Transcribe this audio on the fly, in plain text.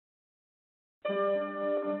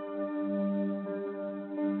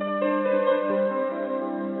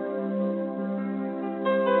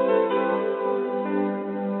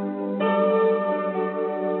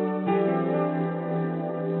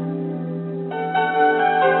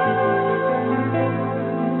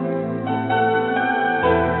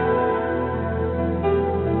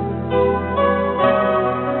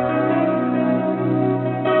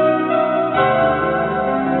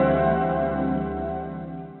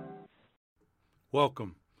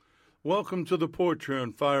Welcome. Welcome to the Porch here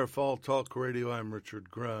on Firefall Talk Radio. I'm Richard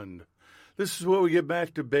Grund. This is where we get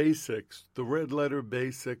back to basics, the red letter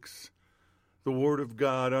basics, the Word of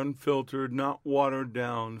God, unfiltered, not watered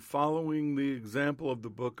down, following the example of the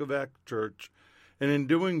Book of Acts Church. And in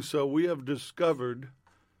doing so, we have discovered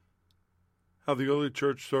how the early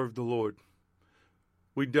church served the Lord.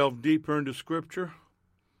 We delve deeper into Scripture,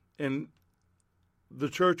 and the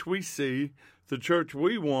church we see, the church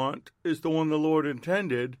we want, is the one the Lord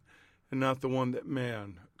intended and not the one that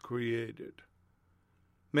man created.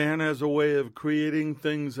 Man has a way of creating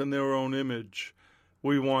things in their own image.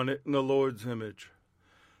 We want it in the Lord's image.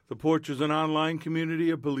 The Porch is an online community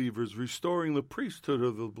of believers restoring the priesthood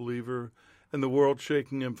of the believer and the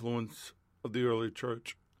world-shaking influence of the early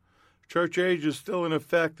church. Church age is still in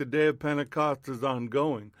effect. The day of Pentecost is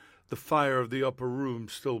ongoing. The fire of the upper room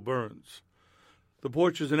still burns. The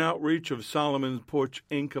Porch is an outreach of Solomon's Porch,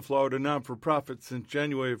 Inc., a Florida non-for-profit since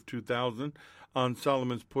January of 2000. On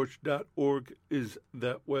solomonsporch.org is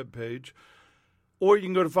that webpage. Or you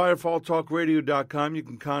can go to firefalltalkradio.com. You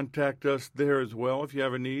can contact us there as well. If you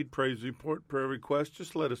have a need, praise report, prayer request,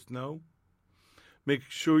 just let us know. Make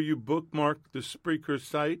sure you bookmark the Spreaker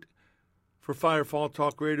site for Firefall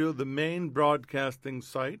Talk Radio, the main broadcasting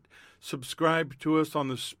site. Subscribe to us on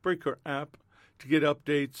the Spreaker app to get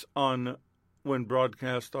updates on when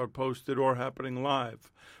broadcasts are posted or happening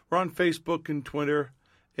live. We're on Facebook and Twitter,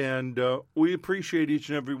 and we appreciate each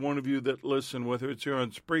and every one of you that listen, whether it's here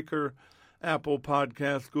on Spreaker, Apple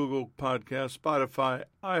Podcasts, Google Podcasts, Spotify,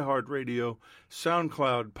 iHeartRadio,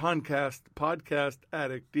 SoundCloud, Podcast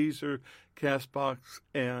Addict, Deezer, CastBox,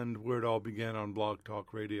 and where it all began on Blog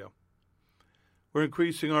Talk Radio. We're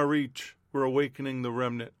increasing our reach. We're awakening the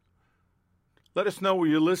remnant. Let us know where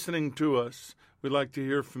you're listening to us. We'd like to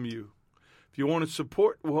hear from you. If you want to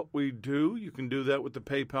support what we do, you can do that with the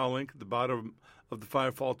PayPal link at the bottom of the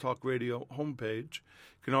Firefall Talk Radio homepage.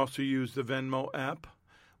 You can also use the Venmo app.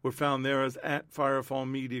 We're found there as @Firefall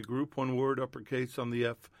Media Group, one word, uppercase on the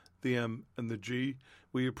F, the M, and the G.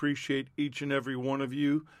 We appreciate each and every one of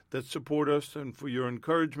you that support us, and for your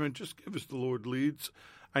encouragement, just give us the Lord leads.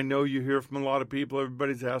 I know you hear from a lot of people.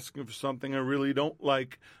 Everybody's asking for something. I really don't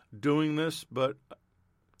like doing this, but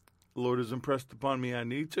the Lord has impressed upon me I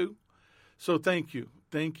need to. So thank you.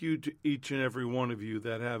 Thank you to each and every one of you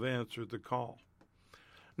that have answered the call.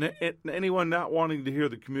 Now, anyone not wanting to hear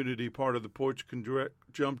the community part of the Porch can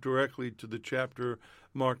jump directly to the chapter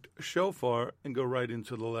marked Shofar and go right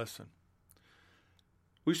into the lesson.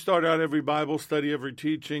 We start out every Bible study, every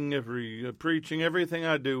teaching, every preaching, everything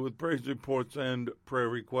I do with praise reports and prayer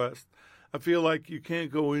requests. I feel like you can't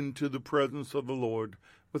go into the presence of the Lord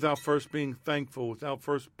without first being thankful, without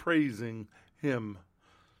first praising Him.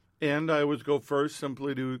 And I always go first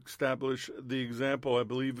simply to establish the example. I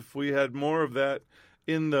believe if we had more of that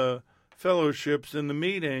in the fellowships, in the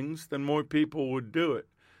meetings, then more people would do it.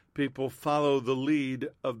 People follow the lead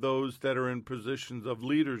of those that are in positions of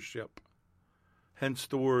leadership, hence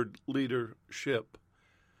the word leadership.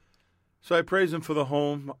 So I praise Him for the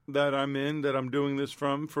home that I'm in, that I'm doing this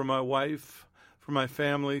from, for my wife, for my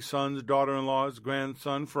family, sons, daughter-in-laws,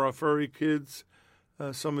 grandson, for our furry kids.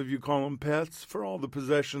 Some of you call them pets, for all the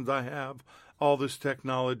possessions I have, all this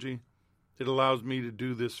technology. It allows me to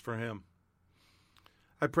do this for Him.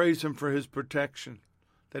 I praise Him for His protection,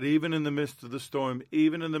 that even in the midst of the storm,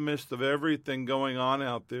 even in the midst of everything going on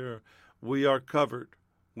out there, we are covered.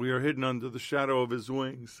 We are hidden under the shadow of His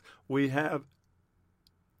wings. We have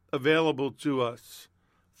available to us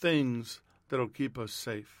things that will keep us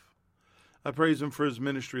safe. I praise Him for His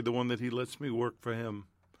ministry, the one that He lets me work for Him.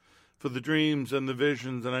 For the dreams and the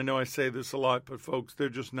visions, and I know I say this a lot, but folks, they're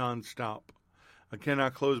just nonstop. I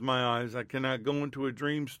cannot close my eyes. I cannot go into a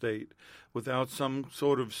dream state without some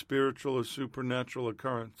sort of spiritual or supernatural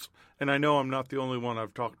occurrence. And I know I'm not the only one.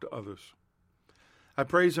 I've talked to others. I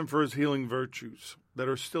praise Him for His healing virtues that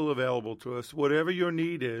are still available to us. Whatever your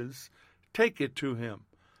need is, take it to Him.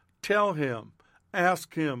 Tell Him.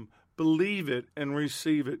 Ask Him. Believe it and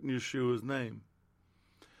receive it in Yeshua's name.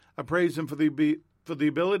 I praise Him for the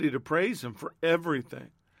ability to praise Him for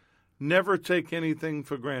everything. Never take anything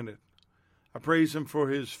for granted. I praise Him for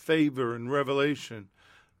His favor and revelation,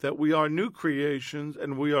 that we are new creations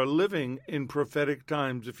and we are living in prophetic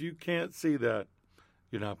times. If you can't see that,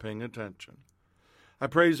 you're not paying attention. I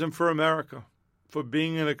praise Him for America, for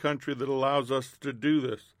being in a country that allows us to do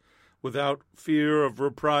this without fear of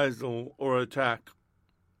reprisal or attack.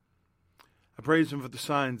 I praise Him for the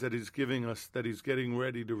signs that He's giving us, that He's getting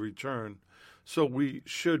ready to return. So we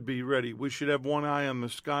should be ready. We should have one eye on the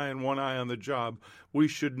sky and one eye on the job. We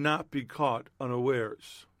should not be caught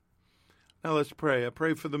unawares. Now let's pray. I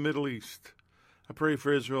pray for the Middle East. I pray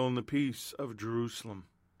for Israel and the peace of Jerusalem.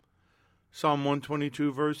 Psalm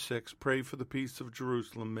 122, verse 6, pray for the peace of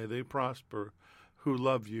Jerusalem. May they prosper who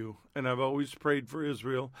love you. And I've always prayed for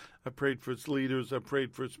Israel. I prayed for its leaders. I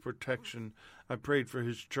prayed for its protection. I prayed for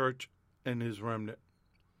his church and his remnant.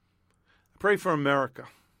 I pray for America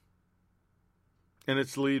and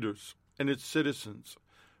its leaders and its citizens.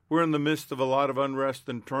 We're in the midst of a lot of unrest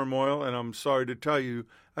and turmoil, and I'm sorry to tell you,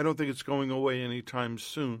 I don't think it's going away anytime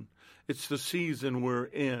soon. It's the season we're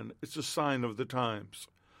in. It's a sign of the times.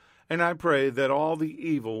 And I pray that all the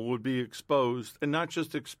evil would be exposed, and not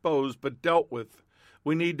just exposed, but dealt with.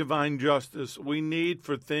 We need divine justice. We need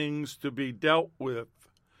for things to be dealt with.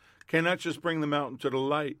 Cannot just bring them out into the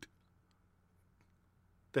light.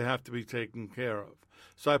 They have to be taken care of.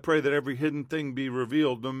 So I pray that every hidden thing be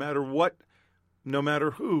revealed, no matter what, no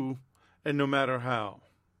matter who, and no matter how.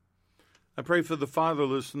 I pray for the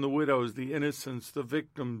fatherless and the widows, the innocents, the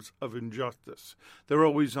victims of injustice. They're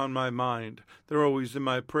always on my mind. They're always in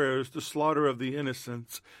my prayers. The slaughter of the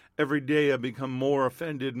innocents. Every day I become more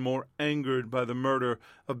offended, more angered by the murder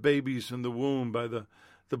of babies in the womb, by the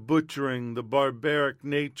butchering, the barbaric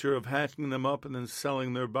nature of hacking them up and then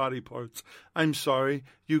selling their body parts. I'm sorry,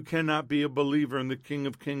 you cannot be a believer in the King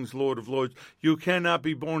of Kings, Lord of Lords. You cannot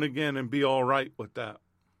be born again and be all right with that.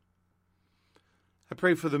 I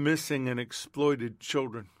pray for the missing and exploited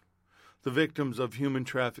children, the victims of human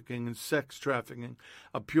trafficking and sex trafficking,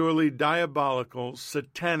 a purely diabolical,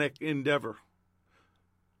 satanic endeavor.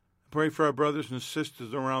 I pray for our brothers and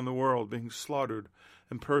sisters around the world being slaughtered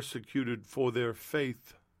and persecuted for their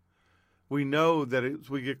faith. We know that as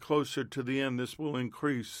we get closer to the end, this will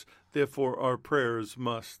increase. Therefore, our prayers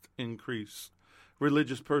must increase.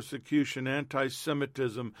 Religious persecution,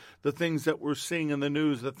 anti-Semitism, the things that we're seeing in the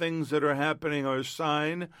news, the things that are happening are a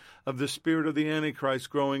sign of the spirit of the Antichrist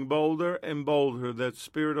growing bolder and bolder, that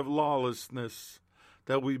spirit of lawlessness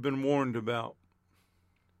that we've been warned about.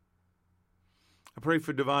 I pray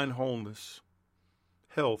for divine wholeness,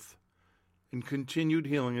 health, and continued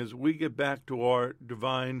healing as we get back to our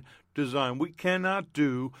divine design. We cannot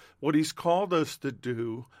do what he's called us to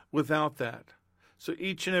do without that. So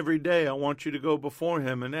each and every day, I want you to go before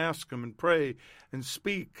him and ask him and pray and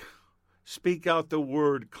speak. Speak out the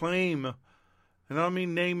word, claim. And I don't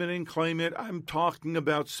mean name it and claim it. I'm talking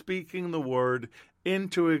about speaking the word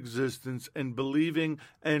into existence and believing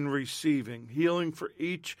and receiving. Healing for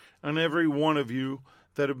each and every one of you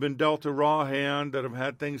that have been dealt a raw hand, that have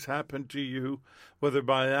had things happen to you, whether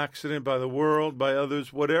by accident, by the world, by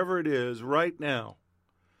others, whatever it is, right now.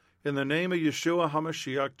 In the name of Yeshua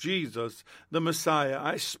HaMashiach, Jesus, the Messiah,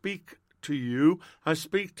 I speak to you. I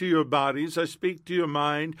speak to your bodies. I speak to your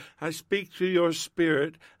mind. I speak to your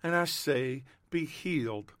spirit. And I say, be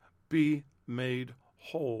healed. Be made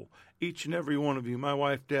whole. Each and every one of you, my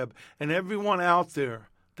wife Deb, and everyone out there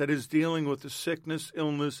that is dealing with a sickness,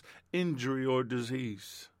 illness, injury, or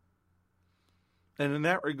disease. And in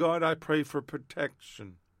that regard, I pray for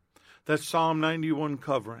protection. That Psalm 91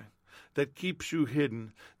 covering that keeps you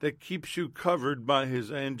hidden, that keeps you covered by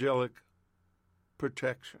his angelic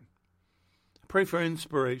protection. I pray for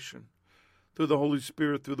inspiration through the Holy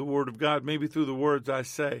Spirit, through the Word of God, maybe through the words I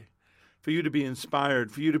say, for you to be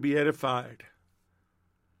inspired, for you to be edified.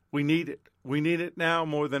 We need it. We need it now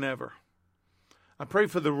more than ever. I pray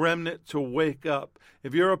for the remnant to wake up.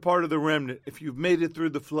 If you're a part of the remnant, if you've made it through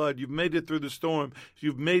the flood, you've made it through the storm,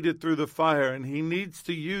 you've made it through the fire, and he needs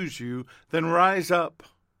to use you, then rise up.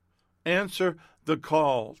 Answer the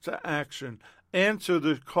call to action. Answer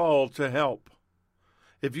the call to help.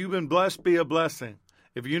 If you've been blessed, be a blessing.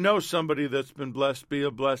 If you know somebody that's been blessed, be a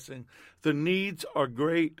blessing. The needs are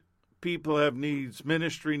great. People have needs,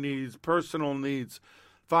 ministry needs, personal needs.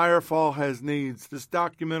 Firefall has needs. This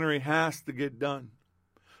documentary has to get done.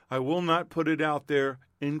 I will not put it out there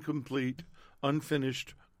incomplete,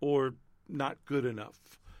 unfinished, or not good enough.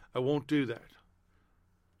 I won't do that.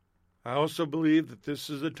 I also believe that this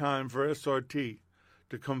is a time for SRT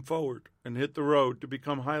to come forward and hit the road, to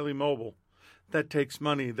become highly mobile. That takes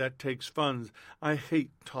money. That takes funds. I hate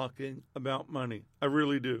talking about money. I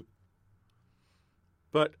really do.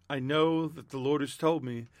 But I know that the Lord has told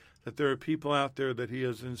me that there are people out there that he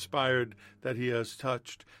has inspired, that he has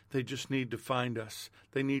touched. They just need to find us.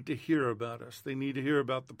 They need to hear about us. They need to hear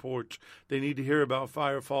about the Porch. They need to hear about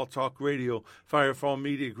Firefall Talk Radio, Firefall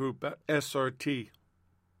Media Group, SRT.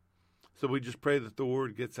 So we just pray that the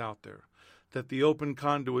word gets out there, that the open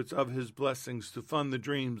conduits of his blessings to fund the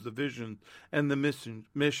dreams, the vision, and the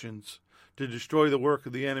missions, to destroy the work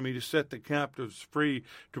of the enemy, to set the captives free,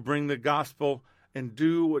 to bring the gospel and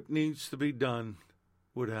do what needs to be done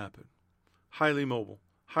would happen. Highly mobile,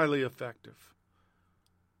 highly effective.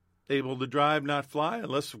 able to drive, not fly,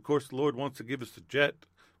 unless, of course, the Lord wants to give us a jet.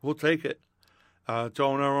 We'll take it. To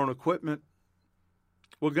own our own equipment.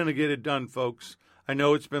 We're going to get it done, folks. I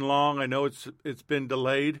know it's been long. I know it's been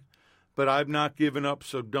delayed, but I've not given up,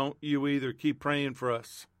 so don't you either. Keep praying for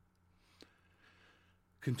us.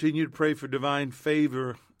 Continue to pray for divine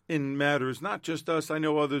favor in matters, not just us. I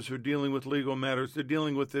know others who are dealing with legal matters. They're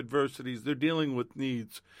dealing with adversities. They're dealing with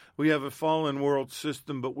needs. We have a fallen world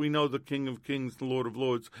system, but we know the King of Kings, the Lord of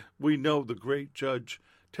Lords. We know the great judge.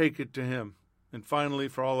 Take it to him. And finally,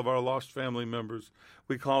 for all of our lost family members,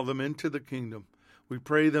 we call them into the kingdom. We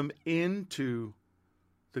pray them into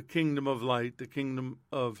the kingdom of light, the kingdom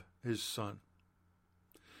of his Son.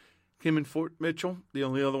 Kim in Fort Mitchell, the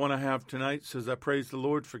only other one I have tonight, says, I praise the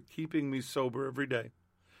Lord for keeping me sober every day,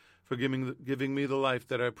 for giving me the life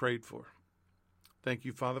that I prayed for. Thank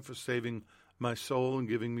you, Father, for saving my soul and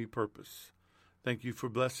giving me purpose. Thank you for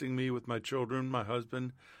blessing me with my children, my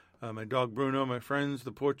husband, my dog Bruno, my friends,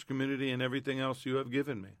 the Porch community, and everything else you have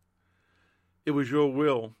given me. It was your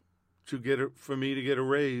will for me to get a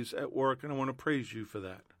raise at work, and I want to praise you for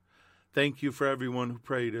that. Thank you for everyone who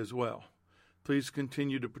prayed as well. Please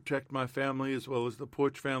continue to protect my family as well as the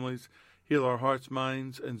Porch families. Heal our hearts,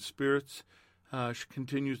 minds, and spirits. She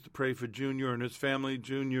continues to pray for Junior and his family.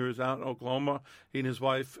 Junior is out in Oklahoma. He and his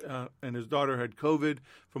wife and his daughter had COVID.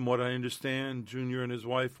 From what I understand, Junior and his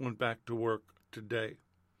wife went back to work today.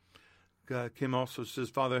 Kim also says,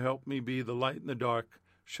 Father, help me be the light in the dark.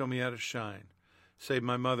 Show me how to shine. Save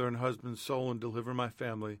my mother and husband's soul and deliver my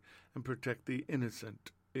family and protect the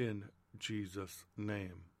innocent in Jesus'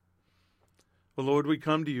 name. Well, Lord, we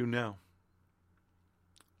come to you now.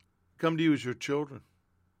 Come to you as your children.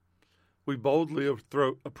 We boldly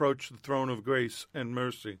approach the throne of grace and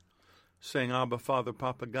mercy, saying, Abba, Father,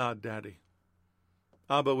 Papa, God, Daddy.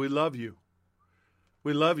 Abba, we love you.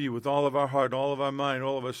 We love you with all of our heart, all of our mind,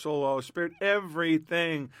 all of our soul, all our spirit,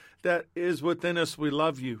 everything that is within us. We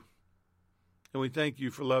love you. And we thank you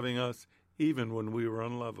for loving us even when we were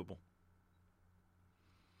unlovable.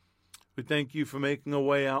 We thank you for making a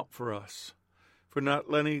way out for us, for not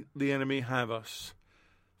letting the enemy have us,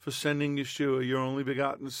 for sending Yeshua, your only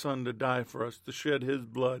begotten Son, to die for us, to shed his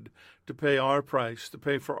blood, to pay our price, to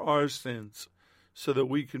pay for our sins, so that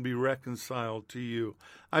we can be reconciled to you.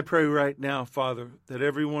 I pray right now, Father, that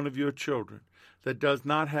every one of your children that does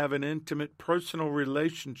not have an intimate personal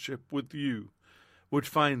relationship with you would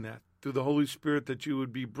find that through the Holy Spirit, that you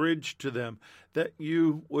would be bridged to them, that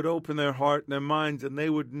you would open their heart and their minds, and they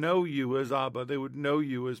would know you as Abba, they would know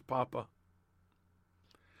you as Papa.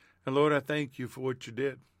 And Lord, I thank you for what you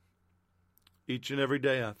did. Each and every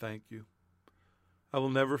day I thank you. I will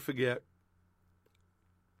never forget,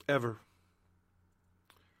 ever.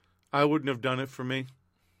 I wouldn't have done it for me,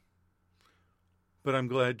 but I'm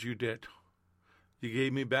glad you did. You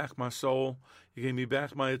gave me back my soul. You gave me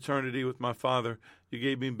back my eternity with my Father. You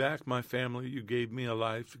gave me back my family. You gave me a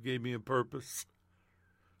life. You gave me a purpose.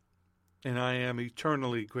 And I am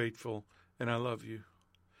eternally grateful, and I love you.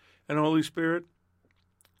 And Holy Spirit,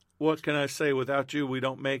 what can I say? Without you, we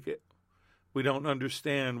don't make it. We don't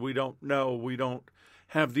understand. We don't know. We don't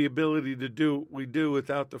have the ability to do what we do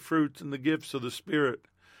without the fruits and the gifts of the Spirit.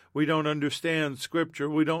 We don't understand Scripture.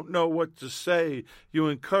 We don't know what to say. You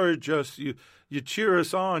encourage us. You cheer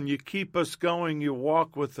us on. You keep us going. You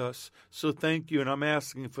walk with us. So thank you, and I'm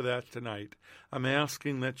asking for that tonight. I'm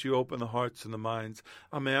asking that you open the hearts and the minds.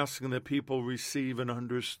 I'm asking that people receive and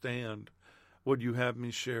understand what you have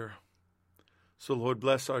me share. So, Lord,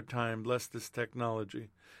 bless our time. Bless this technology.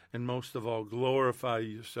 And most of all, glorify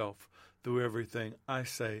yourself through everything I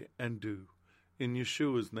say and do. In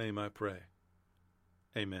Yeshua's name I pray.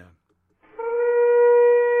 Amen.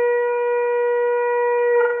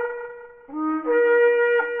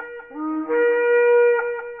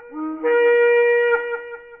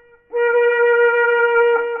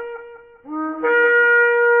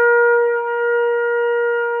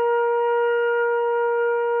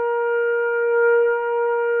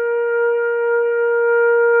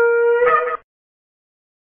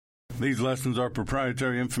 These lessons are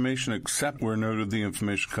proprietary information except where noted the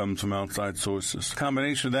information comes from outside sources. The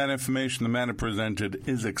combination of that information, the matter presented,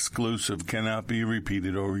 is exclusive, cannot be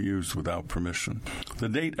repeated or used without permission. The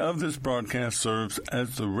date of this broadcast serves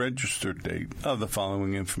as the registered date of the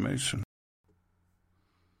following information.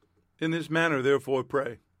 In this manner, therefore,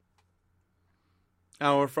 pray.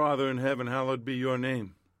 Our Father in heaven, hallowed be your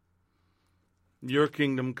name. Your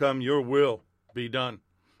kingdom come, your will be done,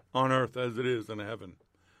 on earth as it is in heaven.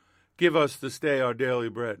 Give us this day our daily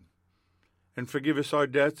bread, and forgive us our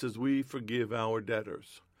debts as we forgive our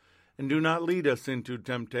debtors. And do not lead us into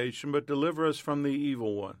temptation, but deliver us from the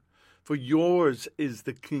evil one. For yours is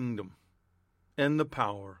the kingdom and the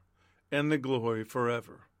power and the glory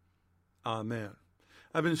forever. Amen.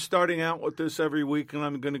 I've been starting out with this every week, and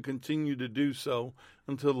I'm going to continue to do so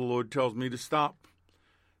until the Lord tells me to stop.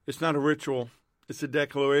 It's not a ritual. It's a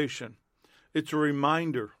declaration. It's a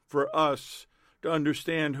reminder for us to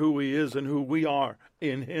understand who He is and who we are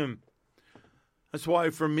in Him. That's why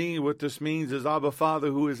for me what this means is, Abba, Father,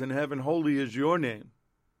 who is in heaven, holy is your name.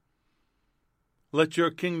 Let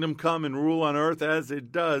your kingdom come and rule on earth as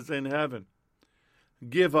it does in heaven.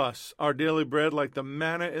 Give us our daily bread like the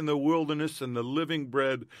manna in the wilderness and the living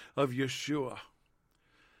bread of Yeshua.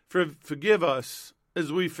 Forgive us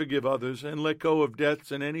as we forgive others, and let go of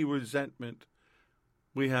debts and any resentment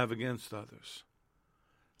we have against others.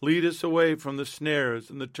 Lead us away from the snares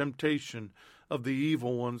and the temptation of the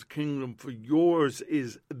evil one's kingdom, for yours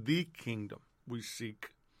is the kingdom we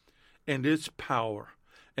seek, and its power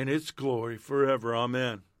and its glory forever.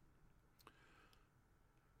 Amen.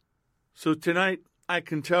 So tonight, I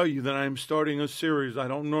can tell you that I'm starting a series. I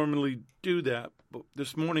don't normally do that, but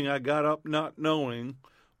this morning I got up not knowing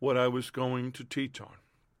what I was going to teach on.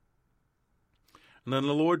 And then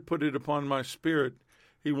the Lord put it upon my spirit.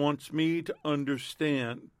 He wants me to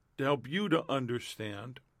understand, to help you to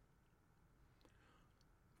understand,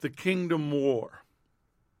 the kingdom war.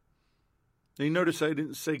 Now you notice I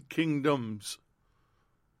didn't say kingdoms.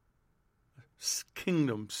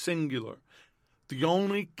 Kingdom, singular. The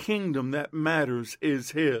only kingdom that matters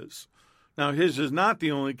is His. Now, His is not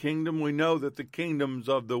the only kingdom. We know that the kingdoms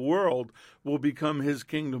of the world will become His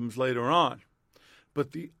kingdoms later on.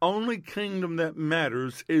 But the only kingdom that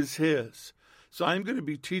matters is His. So I'm going to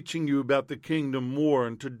be teaching you about the kingdom war.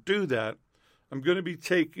 And to do that, I'm going to be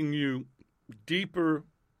taking you deeper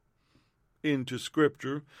into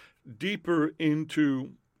Scripture, deeper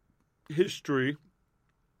into history,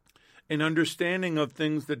 and understanding of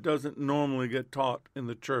things that doesn't normally get taught in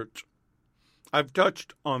the church. I've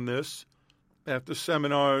touched on this at the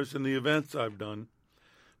seminars and the events I've done,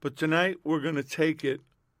 but tonight we're going to take it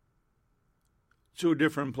to a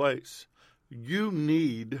different place. You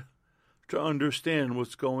need to understand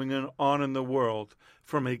what's going on in the world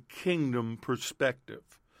from a kingdom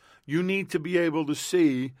perspective. You need to be able to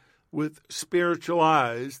see with spiritual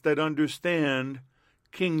eyes that understand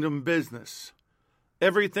kingdom business.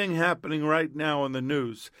 Everything happening right now in the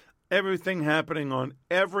news, everything happening on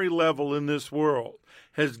every level in this world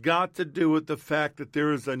has got to do with the fact that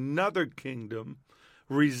there is another kingdom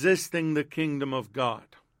resisting the kingdom of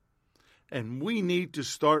God. And we need to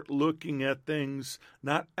start looking at things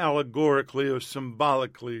not allegorically or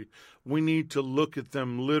symbolically. We need to look at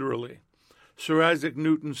them literally. Sir Isaac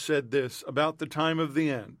Newton said this about the time of the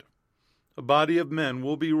end. A body of men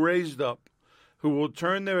will be raised up who will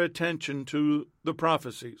turn their attention to the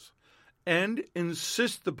prophecies and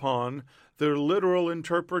insist upon their literal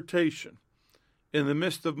interpretation in the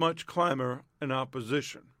midst of much clamor and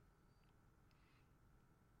opposition.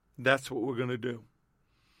 That's what we're going to do.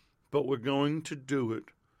 But we're going to do it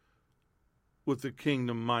with the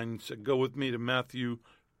kingdom mindset. Go with me to Matthew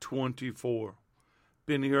 24.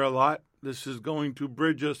 Been here a lot. This is going to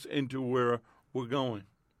bridge us into where we're going.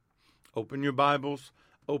 Open your Bibles.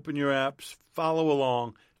 Open your apps, follow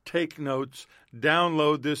along, take notes,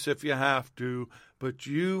 download this if you have to, but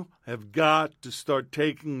you have got to start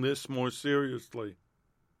taking this more seriously.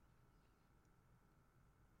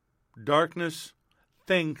 Darkness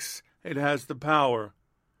thinks it has the power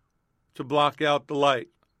to block out the light.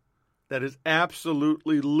 That is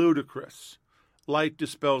absolutely ludicrous. Light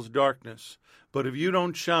dispels darkness. But if you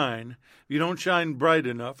don't shine bright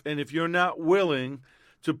enough, and if you're not willing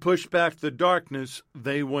to push back the darkness,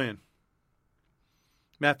 they win.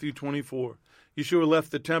 Matthew 24. Yeshua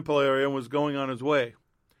left the temple area and was going on his way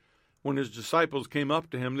when his disciples came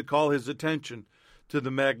up to him to call his attention to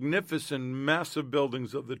the magnificent, massive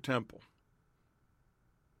buildings of the temple.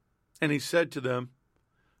 And he said to them,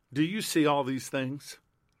 "Do you see all these things?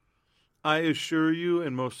 I assure you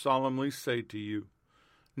and most solemnly say to you,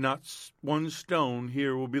 not one stone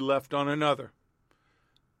here will be left on another,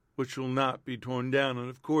 which will not be torn down." And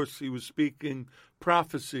of course, he was speaking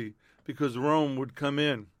prophecy because Rome would come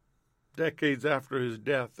in decades after his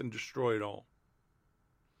death and destroy it all.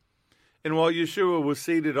 And while Yeshua was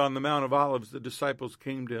seated on the Mount of Olives, the disciples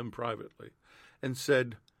came to him privately and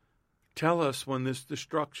said, "Tell us when this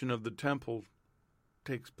destruction of the temple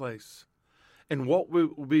takes place, and what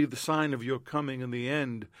will be the sign of your coming and the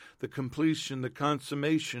end, the completion, the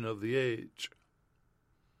consummation of the age."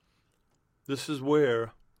 This is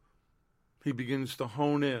where he begins to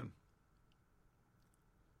hone in.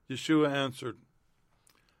 Yeshua answered,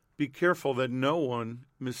 "Be careful that no one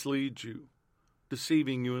misleads you.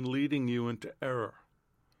 deceiving you and leading you into error.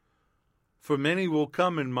 For many will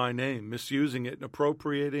come in my name, misusing it and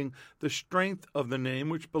appropriating the strength of the name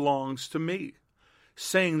which belongs to me,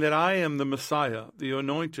 saying that I am the Messiah, the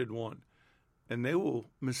Anointed One, and they will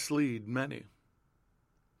mislead many.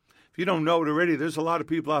 If you don't know it already, there's a lot of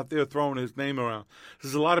people out there throwing his name around.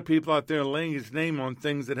 There's a lot of people out there laying his name on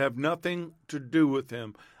things that have nothing to do with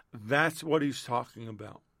him. That's what he's talking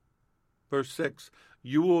about. Verse 6,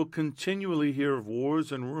 you will continually hear of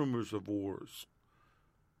wars and rumors of wars.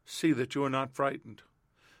 See that you are not frightened,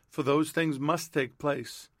 for those things must take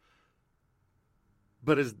place.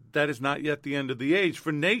 But that is not yet the end of the age,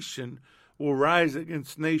 for nation will rise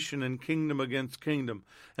against nation and kingdom against kingdom,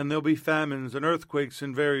 and there'll be famines and earthquakes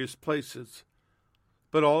in various places.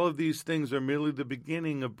 But all of these things are merely the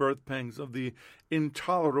beginning of birth pangs, of the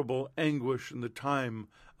intolerable anguish in the time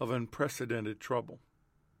of unprecedented trouble.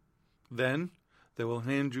 Then they will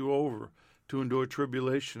hand you over to endure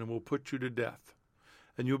tribulation and will put you to death,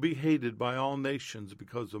 and you'll be hated by all nations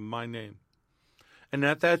because of my name. And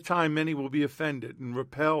at that time many will be offended and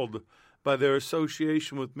repelled by their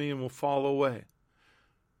association with me and will fall away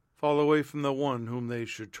from the one whom they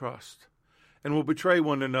should trust, and will betray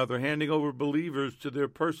one another, handing over believers to their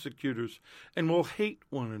persecutors, and will hate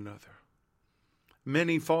one another.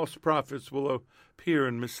 Many false prophets will appear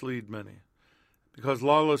and mislead many. Because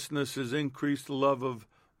lawlessness is increased, the love of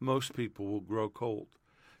most people will grow cold.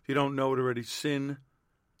 If you don't know it already, sin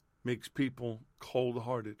makes people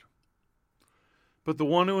cold-hearted. But the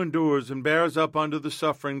one who endures and bears up under the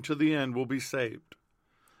suffering to the end will be saved.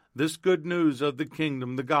 This good news of the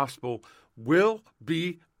kingdom, the gospel, will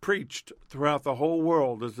be preached throughout the whole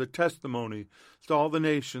world as a testimony to all the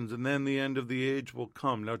nations, and then the end of the age will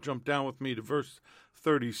come. Now jump down with me to verse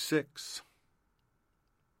 36.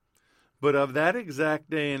 But of that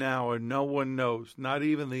exact day and hour no one knows, not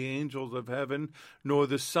even the angels of heaven, nor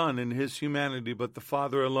the Son in his humanity, but the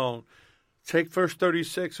Father alone. Take verse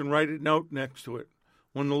 36 and write a note next to it.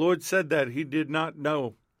 When the Lord said that, he did not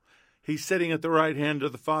know. He's sitting at the right hand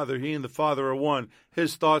of the Father. He and the Father are one.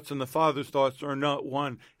 His thoughts and the Father's thoughts are not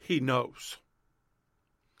one. He knows.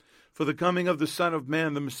 For the coming of the Son of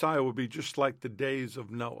Man, the Messiah, will be just like the days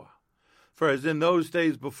of Noah. For as in those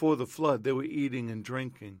days before the flood, they were eating and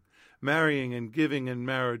drinking, marrying and giving in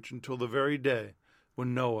marriage until the very day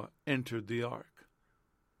when Noah entered the ark.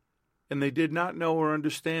 And they did not know or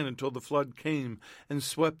understand until the flood came and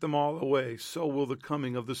swept them all away. So will the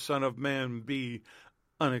coming of the Son of Man be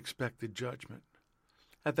unexpected judgment.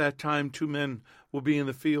 At that time 2 men will be in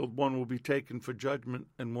the field, one will be taken for judgment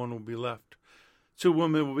and one will be left. 2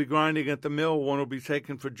 women will be grinding at the mill, one will be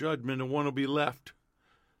taken for judgment and one will be left.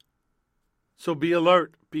 So be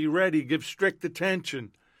alert, be ready, give strict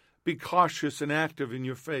attention. Be cautious and active in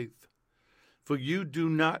your faith, for you do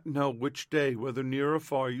not know which day, whether near or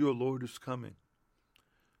far, your Lord is coming.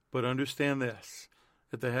 But understand this,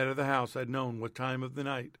 if the head of the house had known what time of the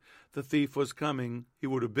night the thief was coming, he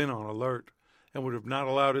would have been on alert and would have not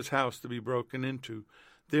allowed his house to be broken into.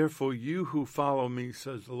 Therefore you who follow me,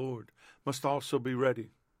 says the Lord, must also be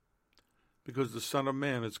ready, because the Son of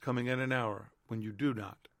Man is coming at an hour when you do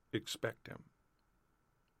not expect him.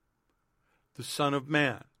 The Son of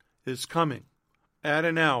Man is coming at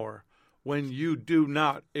an hour when you do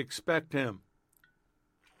not expect him.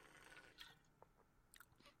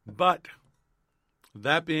 But,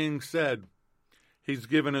 that being said, he's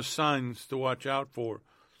given us signs to watch out for.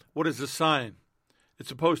 What is a sign?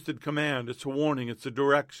 It's a posted command, it's a warning, it's a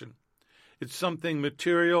direction. It's something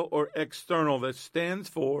material or external that stands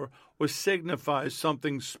for or signifies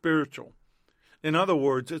something spiritual. In other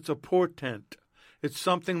words, it's a portent. It's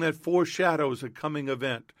something that foreshadows a coming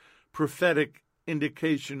event, prophetic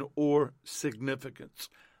indication or significance.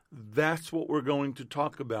 That's what we're going to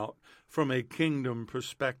talk about from a kingdom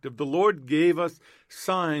perspective. The Lord gave us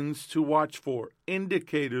signs to watch for,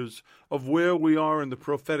 indicators of where we are in the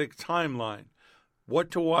prophetic timeline, what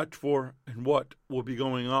to watch for, and what will be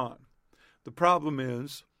going on. The problem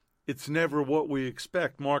is, it's never what we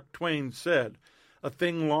expect. Mark Twain said, "A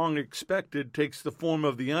thing long expected takes the form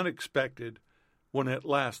of the unexpected when at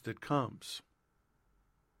last it comes."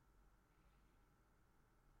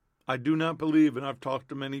 I do not believe, and I've talked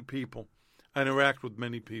to many people, I interact with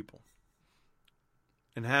many people,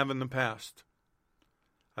 and have in the past.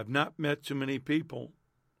 I've not met too many people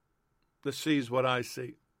that sees what I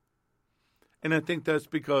see. And I think that's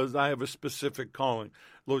because I have a specific calling.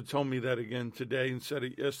 Lord told me that again today and said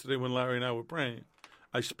it yesterday when Larry and I were praying.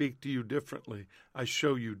 I speak to you differently. I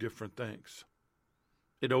show you different things.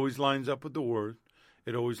 It always lines up with the word.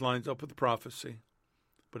 It always lines up with prophecy.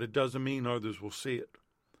 But it doesn't mean others will see it.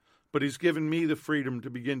 But he's given me the freedom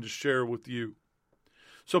to begin to share with you.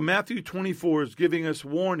 So Matthew 24 is giving us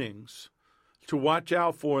warnings to watch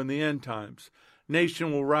out for in the end times.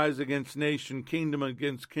 Nation will rise against nation, kingdom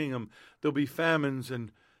against kingdom. There'll be famines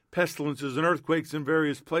and pestilences and earthquakes in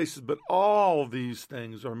various places, but all these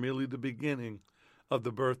things are merely the beginning of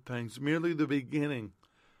the birth pangs, merely the beginning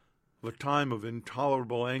of a time of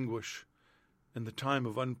intolerable anguish and the time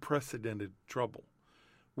of unprecedented trouble.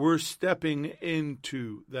 We're stepping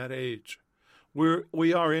into that age.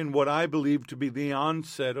 We are in what I believe to be the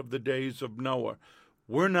onset of the days of Noah.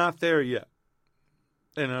 We're not there yet,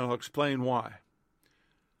 and I'll explain why.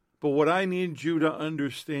 But what I need you to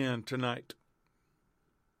understand tonight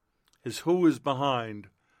is who is behind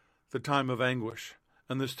the time of anguish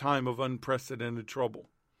and this time of unprecedented trouble.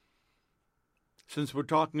 Since we're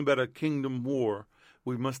talking about a kingdom war,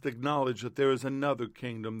 we must acknowledge that there is another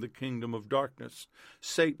kingdom, the kingdom of darkness,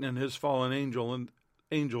 Satan and his fallen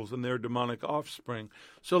angels and their demonic offspring.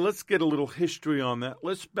 So let's get a little history on that.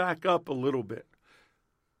 Let's back up a little bit.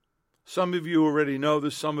 Some of you already know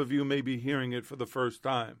this. Some of you may be hearing it for the first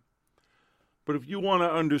time. But if you want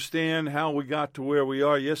to understand how we got to where we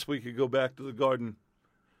are, yes, we could go back to the garden.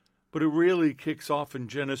 But it really kicks off in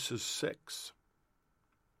Genesis 6.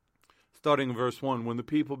 Starting in verse 1, when the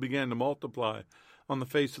people began to multiply on the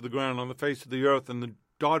face of the ground, on the face of the earth, and the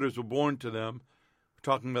daughters were born to them, we're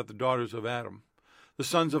talking about the daughters of Adam. The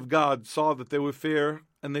sons of God saw that they were fair,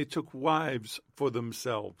 and they took wives for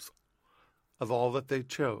themselves of all that they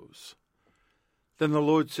chose. Then the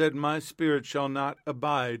Lord said, My spirit shall not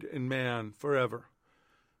abide in man forever,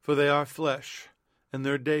 for they are flesh, and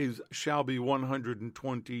their days shall be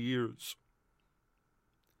 120 years.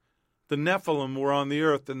 The Nephilim were on the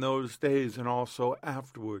earth in those days and also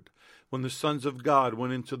afterward, when the sons of God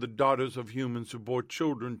went into the daughters of humans who bore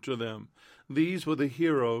children to them. These were the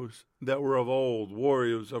heroes that were of old,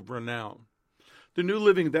 warriors of renown. The New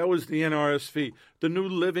Living, that was the NRSV. The New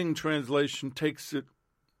Living Translation takes it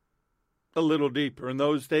a little deeper. In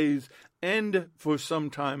those days, and for some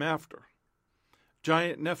time after,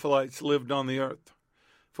 giant Nephilites lived on the earth.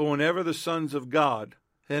 For whenever the sons of God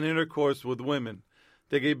had intercourse with women,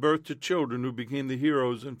 they gave birth to children who became the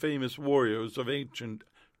heroes and famous warriors of ancient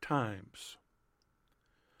times.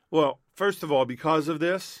 Well, first of all, because of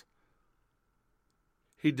this,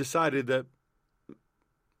 he decided that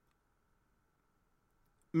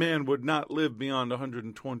man would not live beyond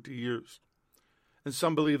 120 years. And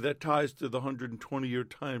some believe that ties to the 120-year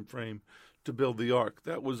time frame to build the ark.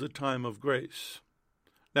 That was a time of grace.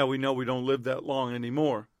 Now we know we don't live that long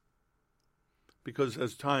anymore, because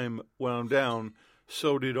as time wound down,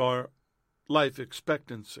 so did our life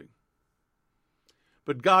expectancy.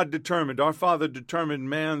 But God determined, our Father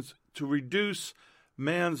determined to reduce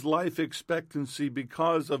man's life expectancy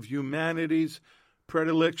because of humanity's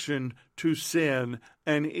predilection to sin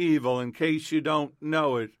and evil. In case you don't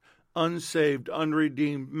know it, unsaved,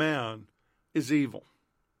 unredeemed man is evil.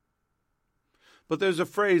 But there's a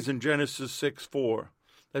phrase in Genesis 6:4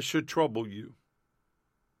 that should trouble you.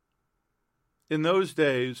 In those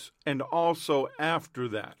days, and also after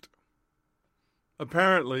that,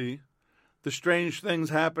 apparently, the strange things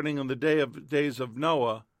happening in the days of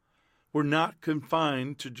Noah were not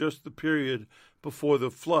confined to just the period before the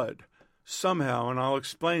flood. Somehow, and I'll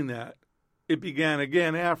explain that, it began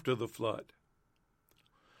again after the flood.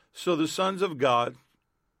 So the sons of God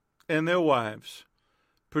and their wives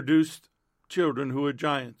produced children who were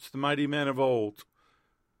giants, the mighty men of old,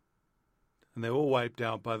 and they were wiped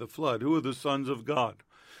out by the flood. Who are the sons of God?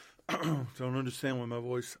 Don't understand why my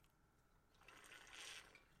voice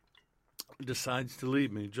decides to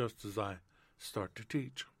leave me just as I start to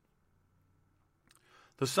teach.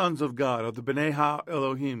 The sons of God are the B'nai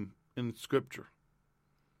Ha-Elohim in Scripture.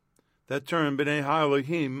 That term, B'nai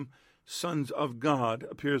Ha-Elohim, sons of God,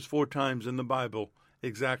 appears 4 times in the Bible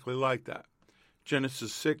exactly like that.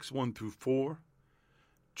 Genesis 6, 1 through 4.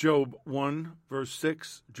 Job 1, verse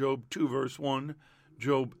 6, Job 2, verse 1,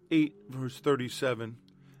 Job 8, verse 37,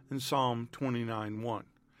 and Psalm 29, 1.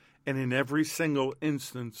 And in every single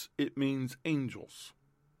instance, it means angels.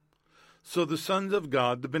 So the sons of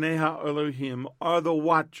God, the B'nai Ha-Elohim, are the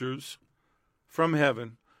watchers from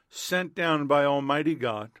heaven, sent down by Almighty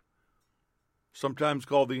God, sometimes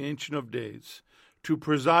called the Ancient of Days, to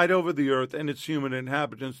preside over the earth and its human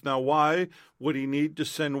inhabitants. Now, why would he need to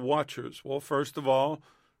send watchers? Well, first of all,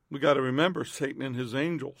 we got to remember Satan and his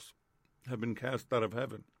angels have been cast out of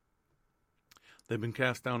heaven. They've been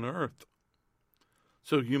cast down to earth.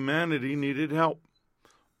 So humanity needed help.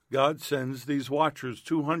 God sends these watchers,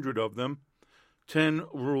 200 of them, 10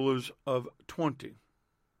 rulers of 20.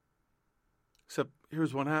 Except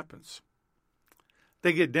here's what happens.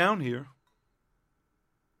 They get down here.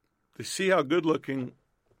 They see how good-looking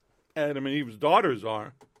Adam and Eve's daughters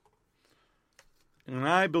are. And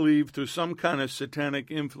I believe through some kind of satanic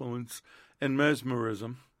influence and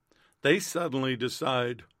mesmerism, they suddenly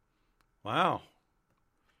decide, wow,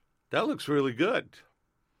 that looks really good.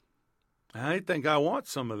 I think I want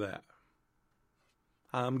some of that.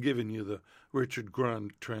 I'm giving you the Richard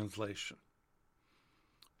Grund translation.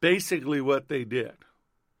 Basically what they did,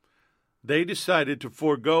 they decided to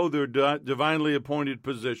forego their divinely appointed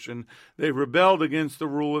position. They rebelled against the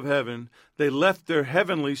rule of heaven. They left their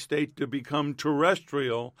heavenly state to become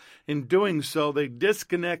terrestrial. In doing so, they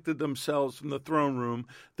disconnected themselves from the throne room.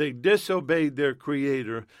 They disobeyed their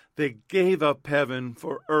Creator. They gave up heaven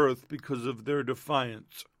for earth because of their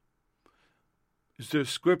defiance. Is there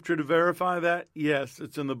scripture to verify that? Yes,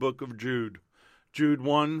 it's in the book of Jude. Jude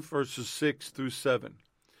 1, verses 6 through 7.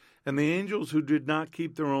 And the angels who did not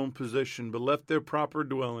keep their own position, but left their proper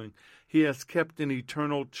dwelling, he has kept in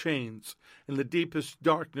eternal chains, in the deepest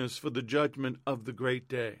darkness for the judgment of the great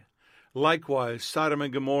day. Likewise, Sodom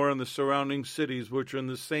and Gomorrah and the surrounding cities, which are in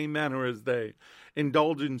the same manner as they,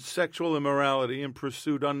 indulged in sexual immorality and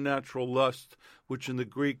pursued unnatural lust, which in the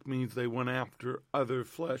Greek means they went after other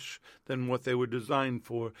flesh than what they were designed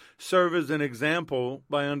for, serve as an example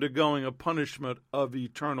by undergoing a punishment of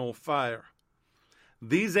eternal fire.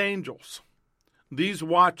 These angels, these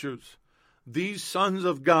watchers, these sons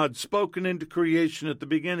of God spoken into creation at the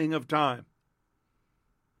beginning of time,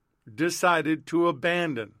 decided to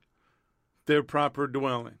abandon their proper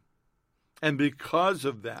dwelling. And because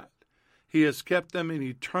of that, he has kept them in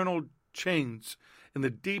eternal chains in the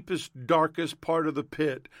deepest, darkest part of the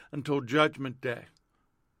pit until Judgment Day.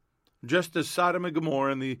 Just as Sodom and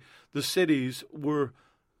Gomorrah and the cities were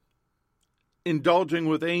indulging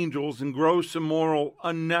with angels in gross, immoral,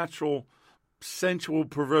 unnatural, sensual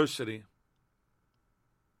perversity.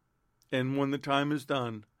 And when the time is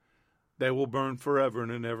done, they will burn forever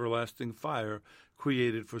in an everlasting fire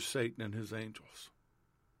created for Satan and his angels.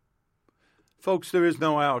 Folks, there is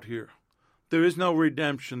no out here. There is no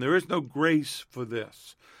redemption. There is no grace for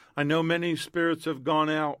this. I know many spirits have gone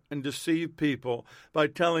out and deceived people by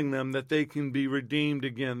telling them that they can be redeemed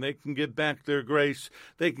again. They can get back their grace.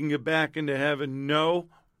 They can get back into heaven. No,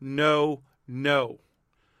 no, no.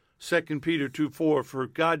 2 Peter 2:4, for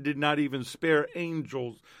God did not even spare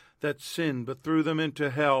angels that sinned, but threw them into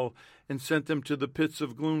hell and sent them to the pits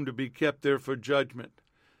of gloom to be kept there for judgment.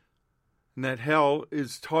 And that hell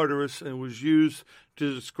is Tartarus and was used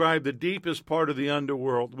to describe the deepest part of the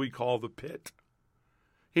underworld we call the pit.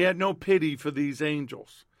 He had no pity for these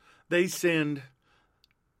angels. They sinned,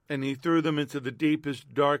 and he threw them into the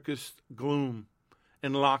deepest, darkest gloom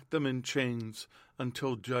and locked them in chains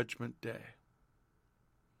until Judgment Day.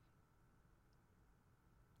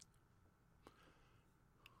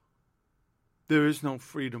 There is no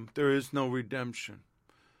freedom. There is no redemption.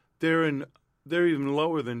 They're even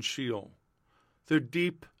lower than Sheol. They're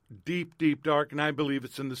deep, deep, deep dark, and I believe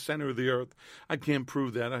it's in the center of the earth. I can't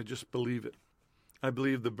prove that. I just believe it. I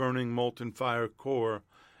believe the burning molten fire core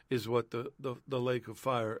is what the lake of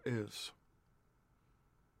fire is.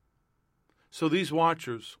 So these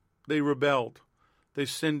watchers, they rebelled. They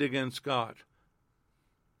sinned against God.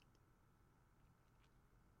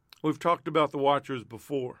 We've talked about the watchers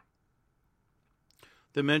before.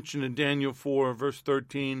 They're mentioned in Daniel 4, verse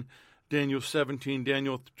 13, Daniel 17,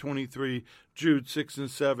 Daniel 23, Jude 6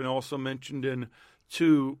 and 7, also mentioned in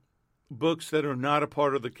two books that are not a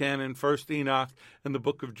part of the canon, First Enoch and the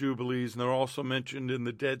Book of Jubilees, and they're also mentioned in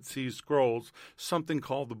the Dead Sea Scrolls, something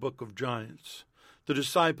called the Book of Giants. The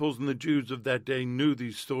disciples and the Jews of that day knew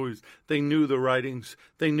these stories. They knew the writings.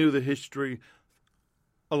 They knew the history.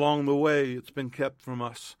 Along the way, it's been kept from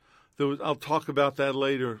us. I'll talk about that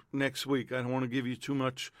later next week. I don't want to give you too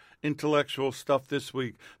much intellectual stuff this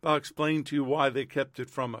week, but I'll explain to you why they kept it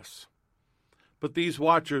from us. But these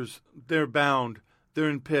watchers, they're bound. They're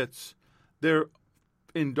in pits. They're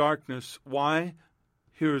in darkness. Why?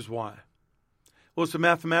 Here's why. Well, it's a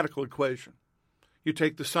mathematical equation. You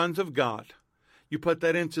take the sons of God, you put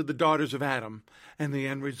that into the daughters of Adam, and the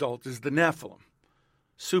end result is the Nephilim.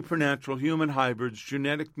 Supernatural human hybrids,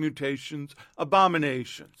 genetic mutations,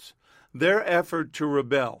 abominations. Their effort to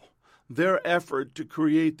rebel, their effort to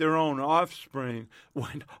create their own offspring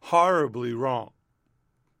went horribly wrong.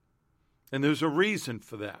 And there's a reason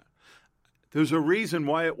for that. There's a reason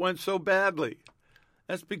why it went so badly.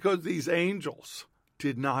 That's because these angels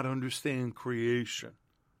did not understand creation.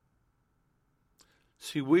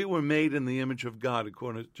 See, we were made in the image of God,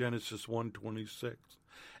 according to Genesis 1:26.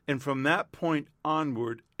 And from that point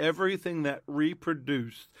onward, everything that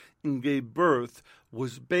reproduced and gave birth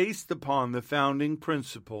was based upon the founding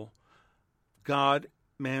principle, God,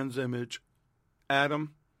 man's image,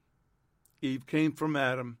 Adam, Eve came from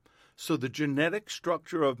Adam. So the genetic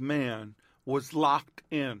structure of man was locked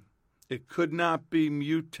in. It could not be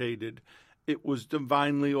mutated. It was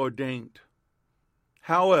divinely ordained.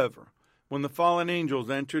 However, when the fallen angels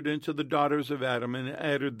entered into the daughters of Adam and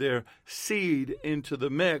added their seed into the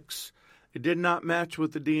mix, it did not match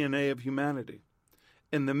with the DNA of humanity.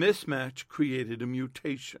 And the mismatch created a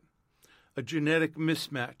mutation, a genetic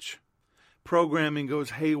mismatch. Programming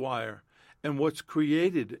goes haywire, and what's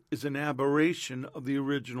created is an aberration of the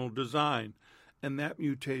original design, and that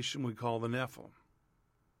mutation we call the Nephilim.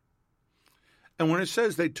 And when it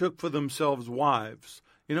says they took for themselves wives,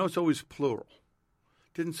 it's always plural.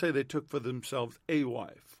 It didn't say they took for themselves a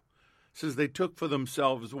wife. It says they took for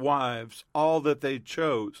themselves wives, all that they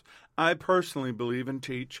chose. I personally believe and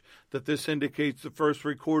teach that this indicates the first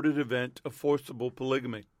recorded event of forcible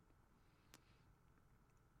polygamy.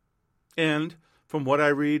 And from what I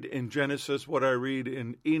read in Genesis, what I read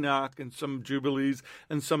in Enoch and some Jubilees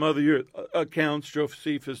and some other accounts,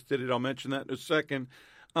 Josephus did it, I'll mention that in a second,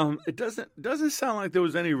 it doesn't sound like there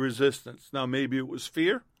was any resistance. Now, maybe it was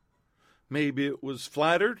fear. Maybe it was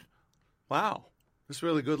flattered. Wow, this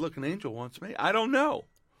really good-looking angel wants me. I don't know.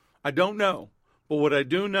 But what I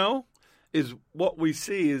do know is what we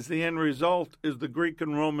see is the end result is the Greek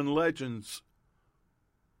and Roman legends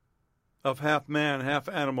of half man, half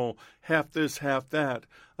animal, half this, half that,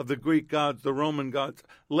 of the Greek gods, the Roman gods.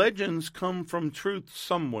 Legends come from truth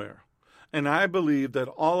somewhere. And I believe that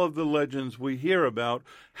all of the legends we hear about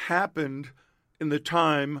happened in the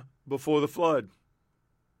time before the flood.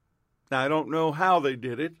 Now, I don't know how they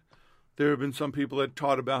did it. There have been some people that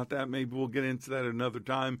taught about that. Maybe we'll get into that another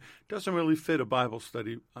time. It doesn't really fit a Bible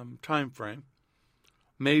study time frame.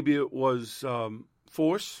 Maybe it was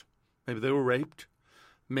force. Maybe they were raped.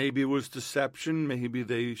 Maybe it was deception. Maybe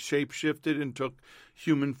they shape-shifted and took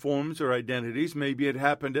human forms or identities. Maybe it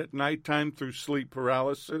happened at nighttime through sleep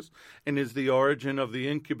paralysis and is the origin of the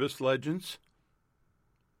incubus legends.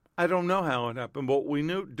 I don't know how it happened. What we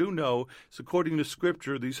do know is, according to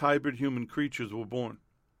Scripture, these hybrid human creatures were born.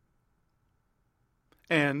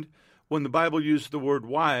 And when the Bible uses the word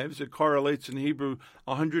wives, it correlates in Hebrew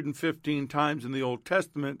 115 times in the Old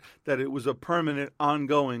Testament that it was a permanent,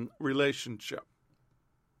 ongoing relationship.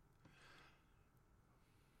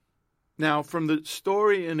 Now, from the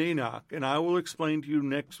story in Enoch, and I will explain to you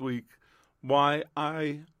next week why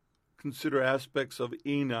I consider aspects of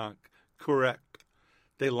Enoch correct.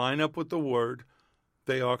 They line up with the Word.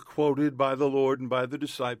 They are quoted by the Lord and by the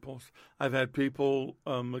disciples. I've had people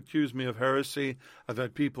accuse me of heresy. I've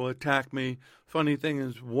had people attack me. Funny thing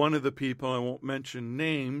is, one of the people, I won't mention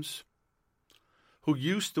names, who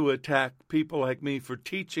used to attack people like me for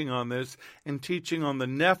teaching on this and teaching on the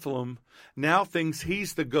Nephilim, now thinks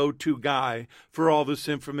he's the go-to guy for all this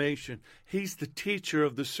information. He's the teacher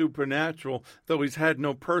of the supernatural, though he's had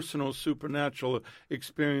no personal supernatural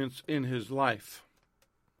experience in his life.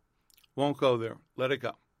 Won't go there. Let it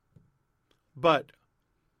go. But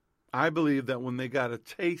I believe that when they got a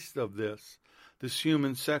taste of this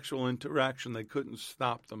human sexual interaction, they couldn't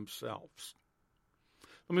stop themselves.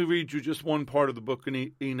 Let me read you just one part of the book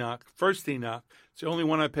in Enoch. First Enoch, it's the only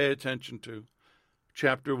one I pay attention to,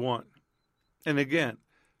 chapter 1. And again,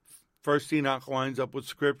 First Enoch lines up with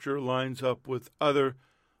Scripture, lines up with other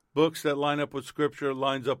books that line up with Scripture,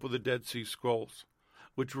 lines up with the Dead Sea Scrolls,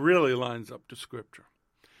 which really lines up to Scripture.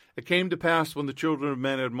 It came to pass when the children of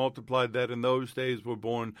men had multiplied that in those days were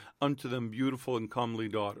born unto them beautiful and comely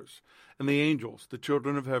daughters. And the angels, the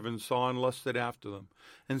children of heaven, saw and lusted after them,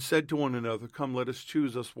 and said to one another, Come, let us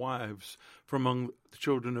choose us wives from among the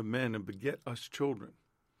children of men, and beget us children.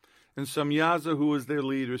 And Samyaza, who was their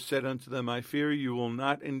leader, said unto them, I fear you will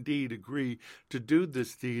not indeed agree to do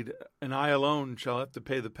this deed, and I alone shall have to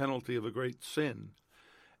pay the penalty of a great sin.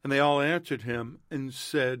 And they all answered him and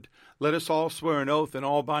said, Let us all swear an oath and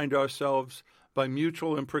all bind ourselves by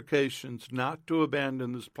mutual imprecations not to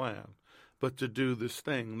abandon this plan, but to do this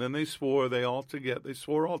thing. Then they swore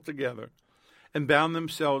all together, and bound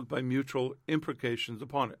themselves by mutual imprecations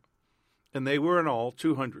upon it. And they were in all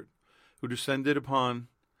 200, who descended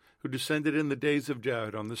in the days of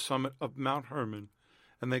Jared on the summit of Mount Hermon,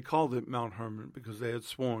 and they called it Mount Hermon because they had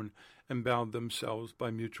sworn and bound themselves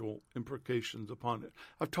by mutual imprecations upon it.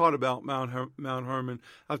 I've taught about Mount Hermon.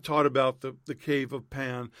 I've taught about the cave of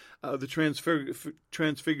Pan. The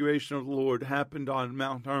transfiguration of the Lord happened on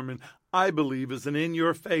Mount Hermon, I believe, is an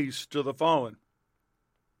in-your-face to the fallen.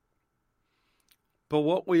 But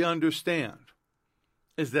what we understand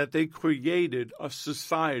is that they created a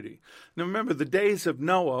society. Now remember, the days of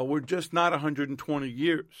Noah were just not 120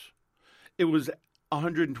 years. It was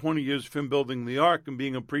 120 years of him building the ark and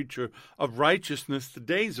being a preacher of righteousness, the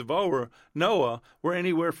days of Noah were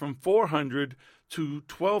anywhere from 400 to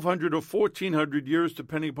 1,200 or 1,400 years,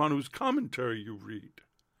 depending upon whose commentary you read.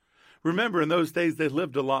 Remember, in those days, they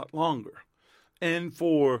lived a lot longer. And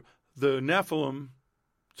for the Nephilim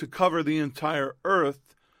to cover the entire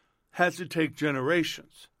earth had to take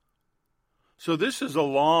generations. So this is a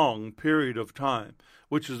long period of time,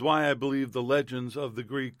 which is why I believe the legends of the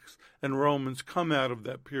Greeks and Romans come out of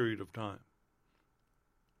that period of time.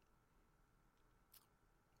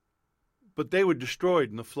 But they were destroyed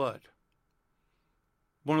in the flood.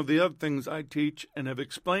 One of the other things I teach and have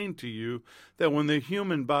explained to you, that when the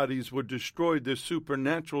human bodies were destroyed, their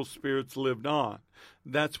supernatural spirits lived on.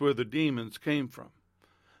 That's where the demons came from.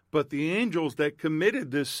 But the angels that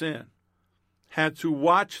committed this sin had to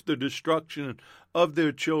watch the destruction of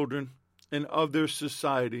their children and of their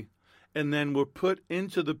society, and then were put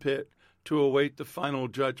into the pit to await the final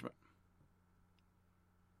judgment.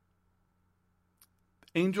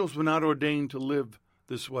 Angels were not ordained to live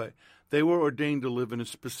this way. They were ordained to live in a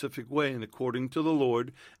specific way, and according to the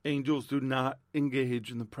Lord, angels do not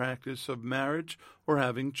engage in the practice of marriage or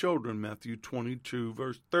having children, Matthew 22,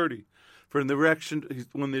 verse 30. For in the direction,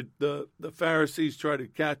 when the Pharisees try to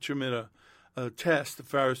catch him in a test, the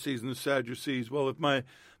Pharisees and the Sadducees, well, if my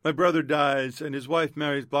brother dies and his wife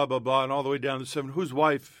marries blah, blah, blah, and all the way down to 7, whose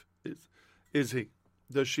wife is he?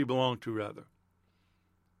 Does she belong to, rather?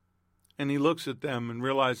 And he looks at them and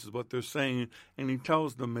realizes what they're saying, and he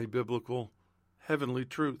tells them a biblical, heavenly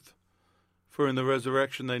truth. For in the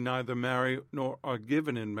resurrection they neither marry nor are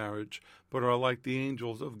given in marriage, but are like the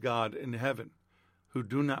angels of God in heaven, who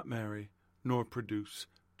do not marry nor produce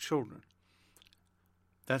children.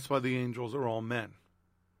 That's why the angels are all men.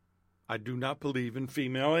 I do not believe in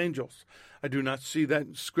female angels. I do not see that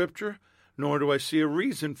in Scripture, nor do I see a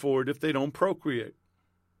reason for it if they don't procreate.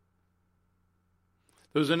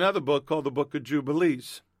 There's another book called the Book of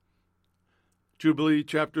Jubilees. Jubilee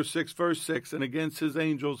chapter 6, verse 6, and against his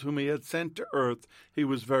angels whom he had sent to earth, he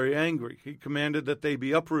was very angry. He commanded that they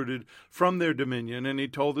be uprooted from their dominion, and he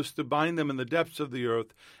told us to bind them in the depths of the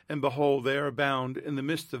earth, and behold, they are bound in the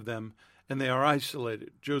midst of them, and they are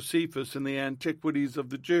isolated. Josephus in the Antiquities of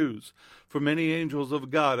the Jews. For many angels of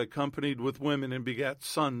God accompanied with women and begat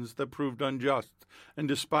sons that proved unjust, and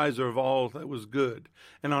despiser of all that was good.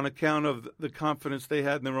 And on account of the confidence they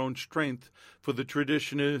had in their own strength, for the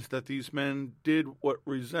tradition is that these men did what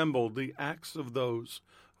resembled the acts of those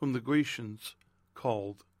whom the Grecians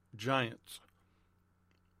called giants.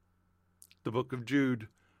 The book of Jude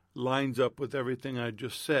lines up with everything I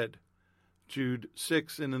just said. Jude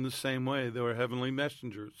 6, and in the same way there were heavenly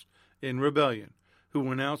messengers in rebellion, who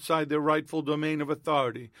went outside their rightful domain of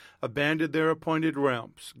authority, abandoned their appointed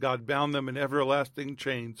realms. God bound them in everlasting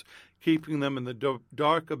chains, keeping them in the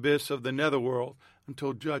dark abyss of the netherworld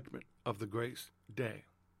until judgment of the great day.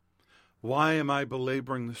 Why am I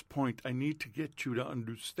belaboring this point? I need to get you to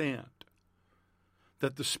understand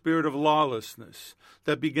that the spirit of lawlessness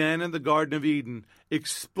that began in the Garden of Eden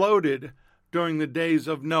exploded during the days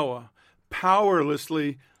of Noah,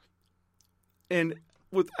 powerlessly and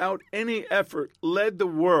without any effort led the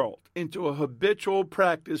world into a habitual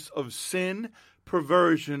practice of sin,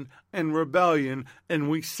 perversion, and rebellion, and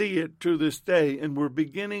we see it to this day, and we're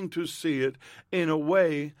beginning to see it in a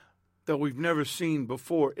way that we've never seen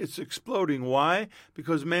before. It's exploding. Why?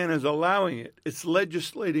 Because man is allowing it. It's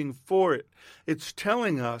legislating for it. It's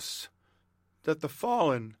telling us that the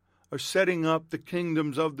fallen are setting up the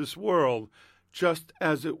kingdoms of this world just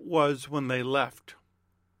as it was when they left.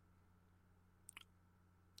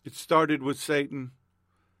 It started with Satan,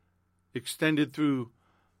 extended through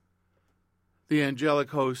the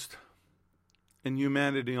angelic host, and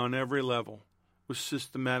humanity on every level was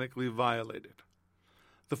systematically violated.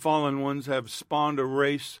 The fallen ones have spawned a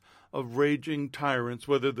race of raging tyrants,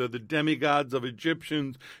 whether they're the demigods of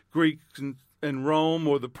Egyptians, Greeks, and Rome,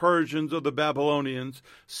 or the Persians or the Babylonians,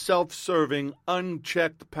 self-serving,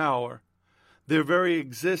 unchecked power. Their very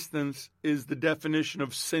existence is the definition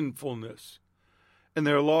of sinfulness, and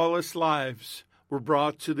their lawless lives were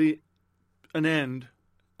brought to an end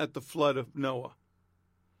at the flood of Noah.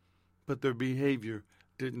 But their behavior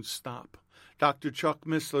didn't stop. Dr. Chuck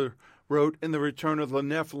Missler wrote, in The Return of the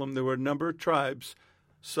Nephilim, there were a number of tribes,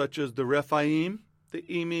 such as the Rephaim, the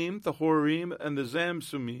Emim, the Horim, and the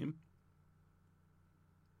Zamsumim,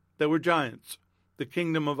 that were giants. The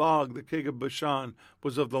kingdom of Og, the king of Bashan,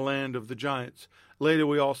 was of the land of the giants. Later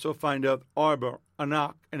we also find out Arba,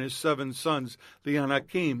 Anak, and his 7 sons, the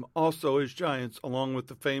Anakim, also as giants, along with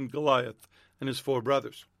the famed Goliath and his 4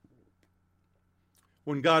 brothers.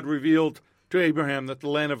 When God revealed to Abraham that the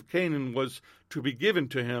land of Canaan was to be given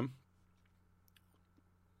to him,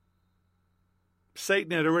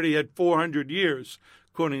 Satan had already had 400 years,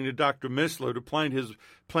 according to Dr. Missler, to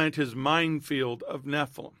plant his minefield of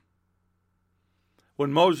Nephilim.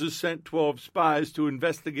 When Moses sent 12 spies to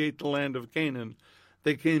investigate the land of Canaan,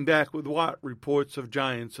 they came back with what? Reports of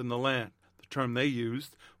giants in the land. The term they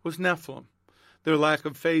used was Nephilim. Their lack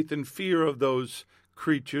of faith and fear of those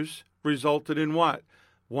creatures resulted in what?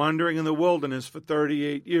 Wandering in the wilderness for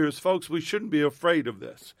 38 years. Folks, we shouldn't be afraid of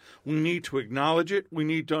this. We need to acknowledge it. We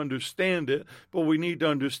need to understand it. But we need to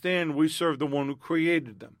understand we serve the one who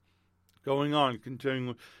created them. Going on,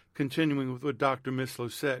 continuing with what Dr. Missler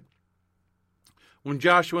said. When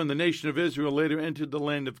Joshua and the nation of Israel later entered the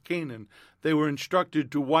land of Canaan, they were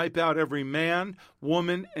instructed to wipe out every man,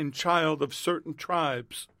 woman, and child of certain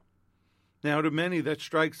tribes. Now, to many, that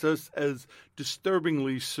strikes us as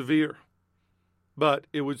disturbingly severe. But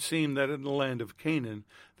it would seem that in the land of Canaan,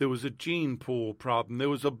 there was a gene pool problem. There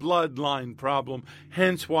was a bloodline problem,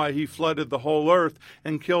 hence why he flooded the whole earth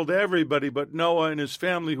and killed everybody but Noah and his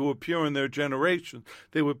family who were pure in their generation.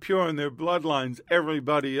 They were pure in their bloodlines.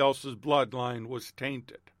 Everybody else's bloodline was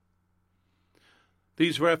tainted.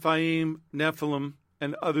 These Rephaim, Nephilim,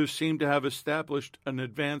 and others seem to have established an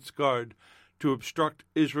advance guard to obstruct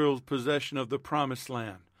Israel's possession of the promised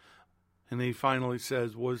land. And he finally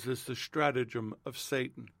says, was this the stratagem of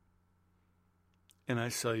Satan? And I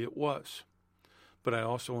say it was. But I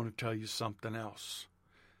also want to tell you something else.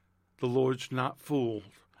 The Lord's not fooled,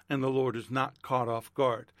 and the Lord is not caught off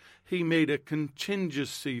guard. He made a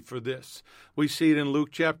contingency for this. We see it in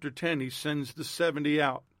Luke chapter 10. He sends the 70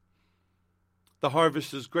 out. The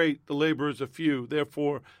harvest is great, the laborers are few.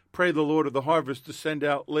 Therefore, pray the Lord of the harvest to send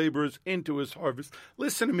out laborers into his harvest.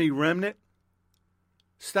 Listen to me, remnant.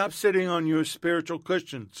 Stop sitting on your spiritual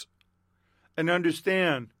cushions and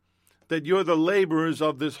understand that you're the laborers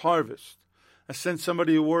of this harvest. I sent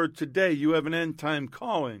somebody a word today. You have an end-time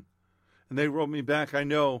calling. And they wrote me back, I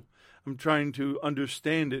know. I'm trying to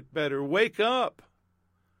understand it better. Wake up.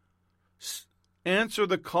 Answer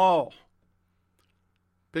the call.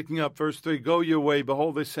 Picking up verse 3, go your way.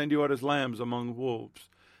 Behold, they send you out as lambs among wolves.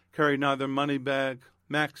 Carry neither money bag,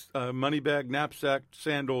 knapsack,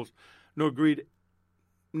 sandals, nor greet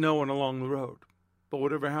no one along the road. But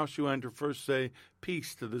whatever house you enter, first say,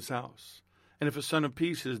 peace to this house. And if a son of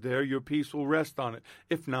peace is there, your peace will rest on it.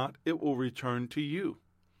 If not, it will return to you.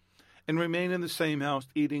 And remain in the same house,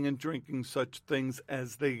 eating and drinking such things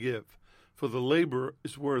as they give. For the laborer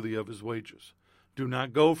is worthy of his wages. Do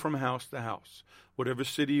not go from house to house. Whatever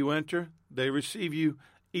city you enter, they receive you.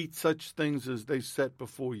 Eat such things as they set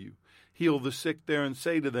before you. Heal the sick there and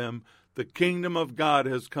say to them, the kingdom of God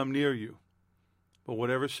has come near you. But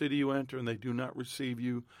whatever city you enter and they do not receive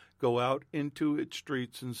you, go out into its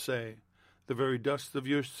streets and say, the very dust of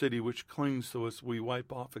your city which clings to us we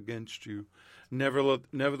wipe off against you.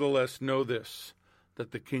 Nevertheless, know this,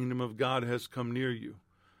 that the kingdom of God has come near you.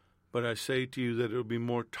 But I say to you that it will be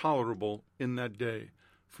more tolerable in that day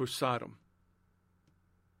for Sodom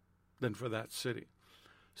than for that city.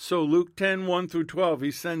 So Luke 10, 1 through 12,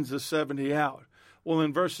 he sends the 70 out. Well,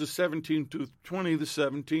 in verses 17 to 20, the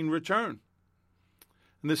 17 return.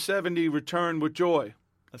 And the 70 return with joy.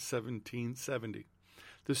 That's 1770.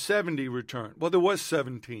 The 70 return. Well, there was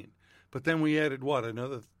 17. But then we added what?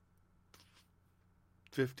 Another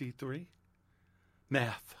 53?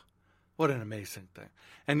 Math. What an amazing thing.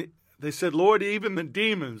 And they said, Lord, even the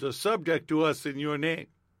demons are subject to us in your name.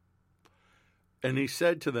 And he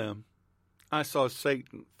said to them, I saw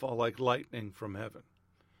Satan fall like lightning from heaven.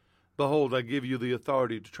 Behold, I give you the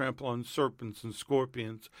authority to trample on serpents and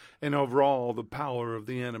scorpions, and over all the power of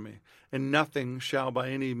the enemy, and nothing shall by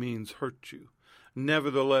any means hurt you.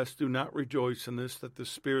 Nevertheless, do not rejoice in this, that the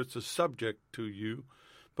spirits are subject to you,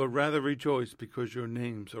 but rather rejoice because your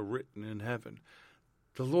names are written in heaven.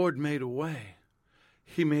 The Lord made a way.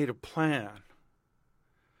 He made a plan.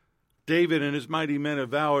 David and his mighty men of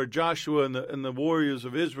valor, Joshua and the warriors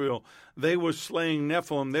of Israel, they were slaying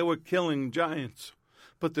Nephilim. They were killing giants.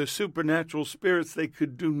 But the supernatural spirits they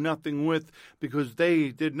could do nothing with because they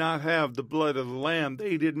did not have the blood of the Lamb.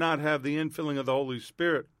 They did not have the infilling of the Holy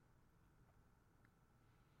Spirit.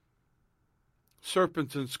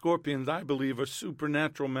 Serpents and scorpions, I believe, are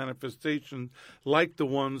supernatural manifestations like the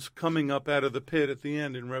ones coming up out of the pit at the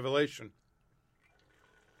end in Revelation.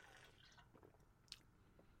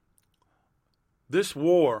 This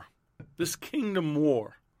war, this kingdom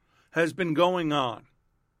war, has been going on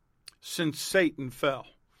since Satan fell.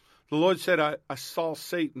 The Lord said, I saw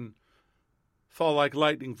Satan fall like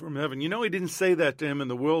lightning from heaven. You know, he didn't say that to him in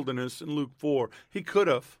the wilderness in Luke 4. He could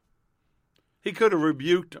have. He could have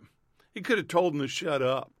rebuked him. He could have told them to shut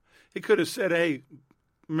up. He could have said, hey,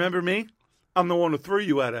 remember me? I'm the one who threw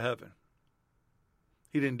you out of heaven.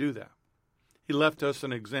 He didn't do that. He left us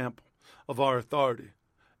an example of our authority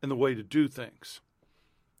and the way to do things.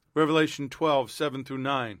 Revelation 12, 7 through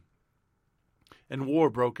 9. And war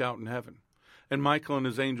broke out in heaven. And Michael and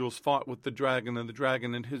his angels fought with the dragon, and the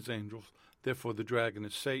dragon and his angels. Therefore the dragon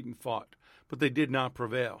and Satan fought. But they did not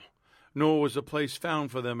prevail, nor was a place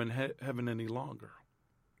found for them in heaven any longer.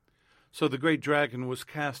 So the great dragon was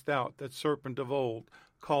cast out, that serpent of old,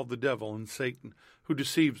 called the devil and Satan, who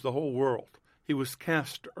deceives the whole world. He was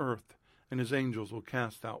cast to earth, and his angels were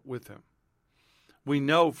cast out with him. We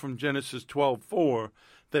know from Genesis 12:4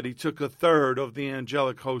 that he took a third of the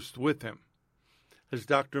angelic host with him. As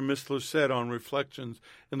Dr. Missler said on Reflections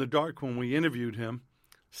in the Dark when we interviewed him,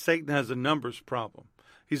 Satan has a numbers problem.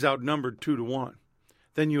 He's outnumbered 2-1.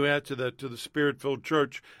 Then you add to that to the Spirit-filled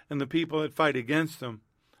church and the people that fight against him.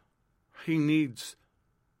 He needs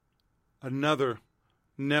another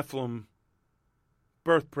Nephilim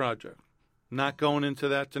birth project. Not going into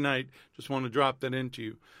that tonight. Just want to drop that into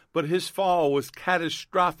you. But his fall was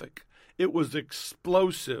catastrophic. It was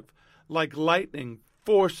explosive, like lightning,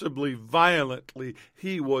 forcibly, violently.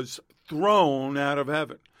 He was thrown out of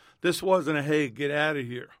heaven. This wasn't a, hey, get out of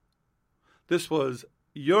here. This was,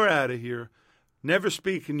 you're out of here, never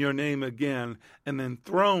speak in your name again, and then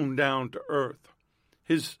thrown down to earth.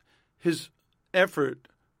 His effort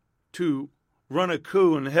to run a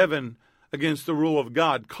coup in heaven against the rule of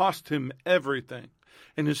God cost him everything.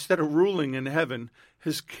 And instead of ruling in heaven,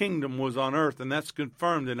 his kingdom was on earth, and that's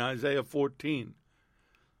confirmed in Isaiah 14.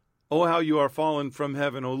 Oh, how you are fallen from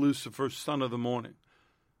heaven, O Lucifer, son of the morning.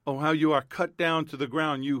 Oh, how you are cut down to the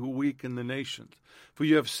ground, you who weaken the nations. For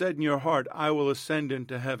you have said in your heart, I will ascend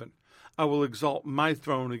into heaven. I will exalt my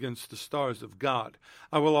throne against the stars of God.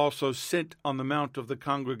 I will also sit on the mount of the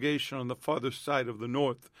congregation on the farther side of the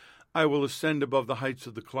north. I will ascend above the heights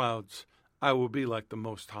of the clouds. I will be like the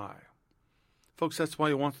Most High. Folks, that's why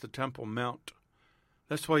he wants the Temple Mount.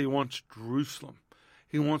 That's why he wants Jerusalem.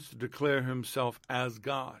 He wants to declare himself as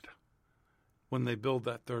God when they build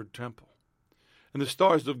that third temple. And the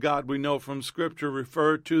stars of God, we know from Scripture,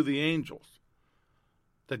 refer to the angels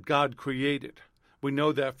that God created. We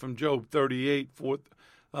know that from Job 38,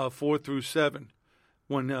 4 through 7,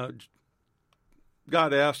 when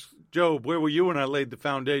God asked Job, where were you when I laid the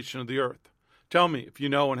foundation of the earth? Tell me, if you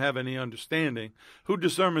know and have any understanding, who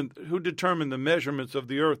determined the measurements of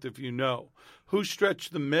the earth, if you know? Who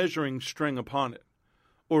stretched the measuring string upon it?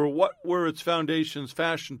 Or what were its foundations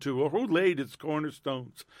fashioned to? Or who laid its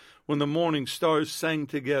cornerstones? When the morning stars sang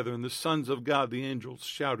together and the sons of God, the angels,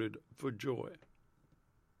 shouted for joy.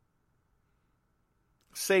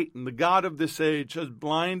 Satan, the god of this age, has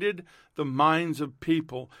blinded the minds of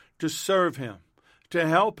people to serve him, to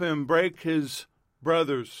help him break his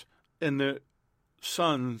brothers and their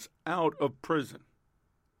sons out of prison.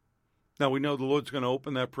 Now we know the Lord's going to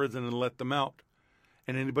open that prison and let them out.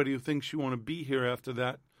 And anybody who thinks you want to be here after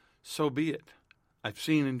that, so be it. I've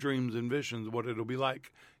seen in dreams and visions what it'll be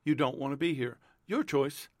like. You don't want to be here. Your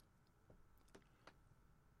choice.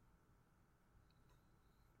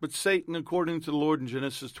 But Satan, according to the Lord in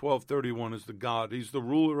Genesis 12:31, is the God. He's the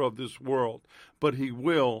ruler of this world, but he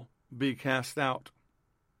will be cast out.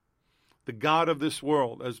 The God of this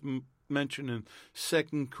world, as mentioned in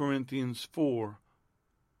 2 Corinthians 4,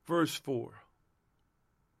 verse 4.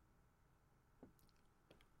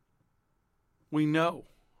 We know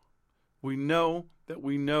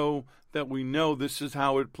that this is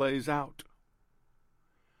how it plays out.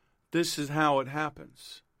 This is how it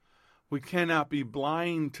happens. We cannot be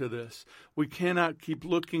blind to this. We cannot keep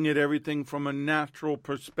looking at everything from a natural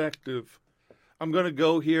perspective. I'm going to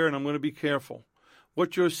go here and I'm going to be careful.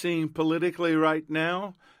 What you're seeing politically right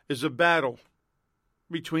now is a battle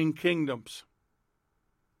between kingdoms.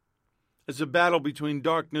 It's a battle between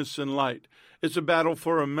darkness and light. It's a battle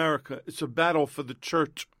for America. It's a battle for the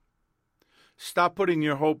church. Stop putting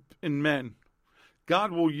your hope in men.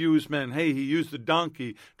 God will use men. Hey, he used the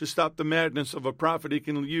donkey to stop the madness of a prophet. He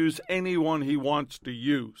can use anyone he wants to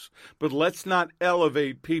use. But let's not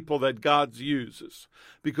elevate people that God uses.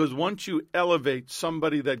 Because once you elevate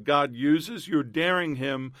somebody that God uses, you're daring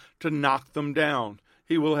him to knock them down.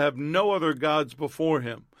 He will have no other gods before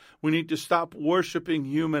him. We need to stop worshiping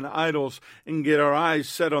human idols and get our eyes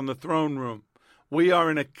set on the throne room. We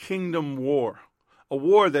are in a kingdom war, a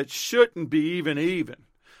war that shouldn't be even.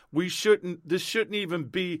 This shouldn't even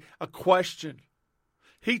be a question.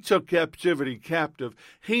 He took captivity captive.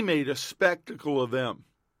 He made a spectacle of them.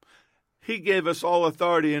 He gave us all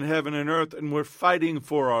authority in heaven and earth, and we're fighting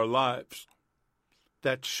for our lives.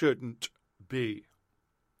 That shouldn't be.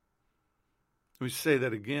 Let me say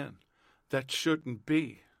that again. That shouldn't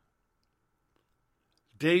be.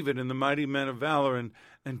 David and the mighty men of valor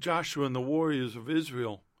and Joshua and the warriors of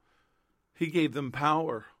Israel, he gave them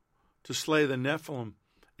power to slay the Nephilim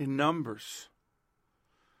in numbers.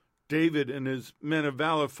 David and his men of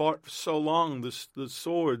valor fought for so long the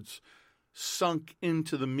swords sunk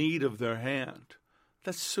into the meat of their hand.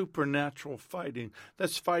 That's supernatural fighting.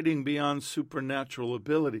 That's fighting beyond supernatural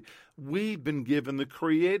ability. We've been given the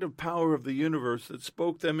creative power of the universe that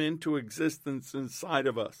spoke them into existence inside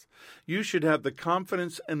of us. You should have the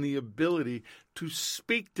confidence and the ability to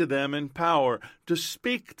speak to them in power, to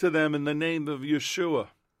speak to them in the name of Yeshua.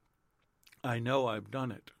 I know I've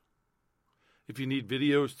done it. If you need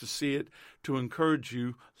videos to see it, to encourage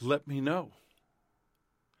you, let me know.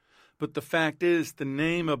 But the fact is, the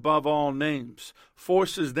name above all names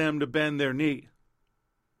forces them to bend their knee.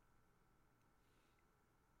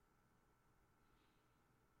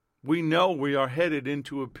 We know we are headed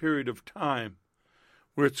into a period of time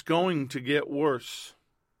where it's going to get worse.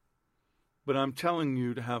 But I'm telling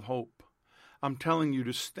you to have hope. I'm telling you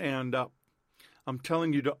to stand up. I'm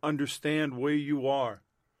telling you to understand where you are.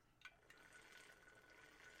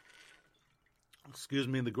 Excuse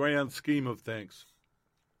me, in the grand scheme of things.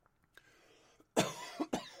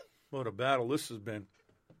 What a battle this has been.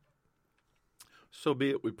 So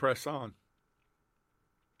be it, we press on.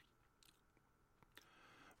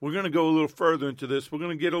 We're going to go a little further into this. We're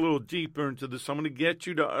going to get a little deeper into this. I'm going to get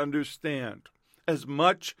you to understand as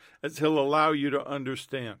much as he'll allow you to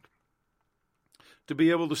understand. To be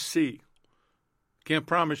able to see. Can't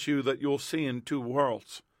promise you that you'll see in two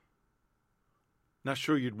worlds. Not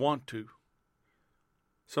sure you'd want to.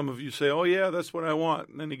 Some of you say, oh yeah, that's what I want.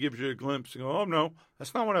 And then he gives you a glimpse. You go, oh no,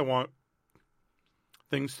 that's not what I want.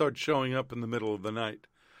 Things start showing up in the middle of the night.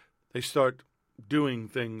 They start doing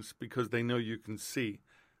things because they know you can see.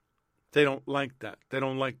 They don't like that. They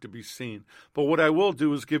don't like to be seen. But what I will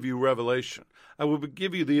do is give you revelation. I will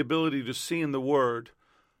give you the ability to see in the Word,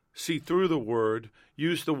 see through the Word,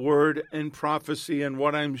 use the Word and prophecy and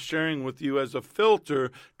what I'm sharing with you as a filter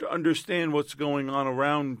to understand what's going on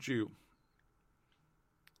around you.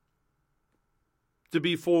 To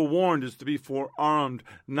be forewarned is to be forearmed.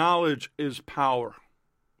 Knowledge is power.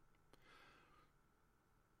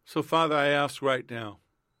 So, Father, I ask right now,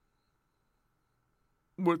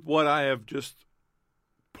 with what I have just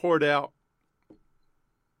poured out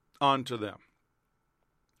onto them,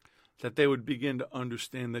 that they would begin to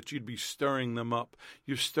understand that you'd be stirring them up.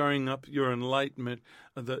 You're stirring up your enlightenment,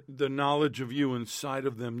 the knowledge of you inside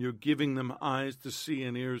of them. You're giving them eyes to see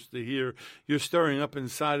and ears to hear. You're stirring up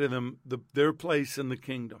inside of them their place in the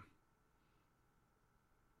kingdom.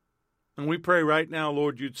 And we pray right now,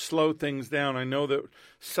 Lord, you'd slow things down. I know that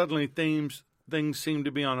suddenly things seem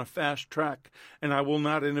to be on a fast track, and I will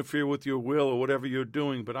not interfere with your will or whatever you're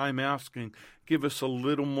doing, but I'm asking, give us a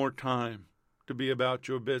little more time to be about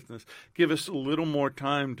your business. Give us a little more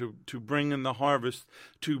time to bring in the harvest,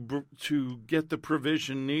 to get the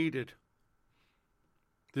provision needed.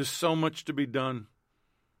 There's so much to be done.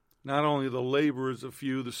 Not only the laborers are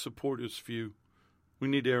few, the support is few. We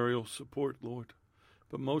need aerial support, Lord.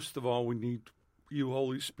 But most of all, we need you,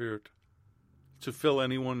 Holy Spirit, to fill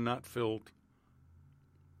anyone not filled.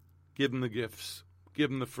 Give them the gifts. Give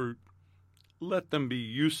them the fruit. Let them be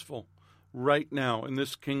useful right now in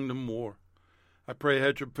this kingdom war. I pray a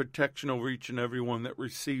hedge of protection over each and every one that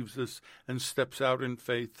receives this and steps out in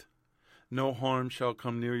faith. No harm shall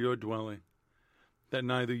come near your dwelling. That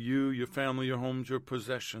neither you, your family, your homes, your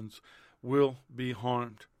possessions will be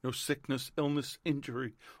harmed. No sickness, illness,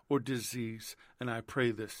 injury, or disease. And I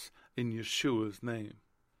pray this in Yeshua's name.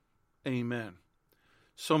 Amen.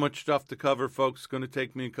 So much stuff to cover, folks. It's going to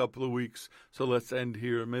take me a couple of weeks. So let's end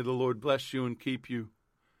here. May the Lord bless you and keep you.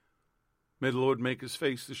 May the Lord make his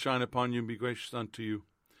face to shine upon you and be gracious unto you.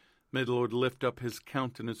 May the Lord lift up his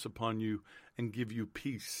countenance upon you and give you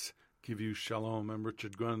peace, give you shalom. I'm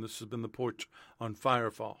Richard Grun. This has been The Porch on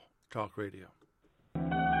Firefall Talk Radio.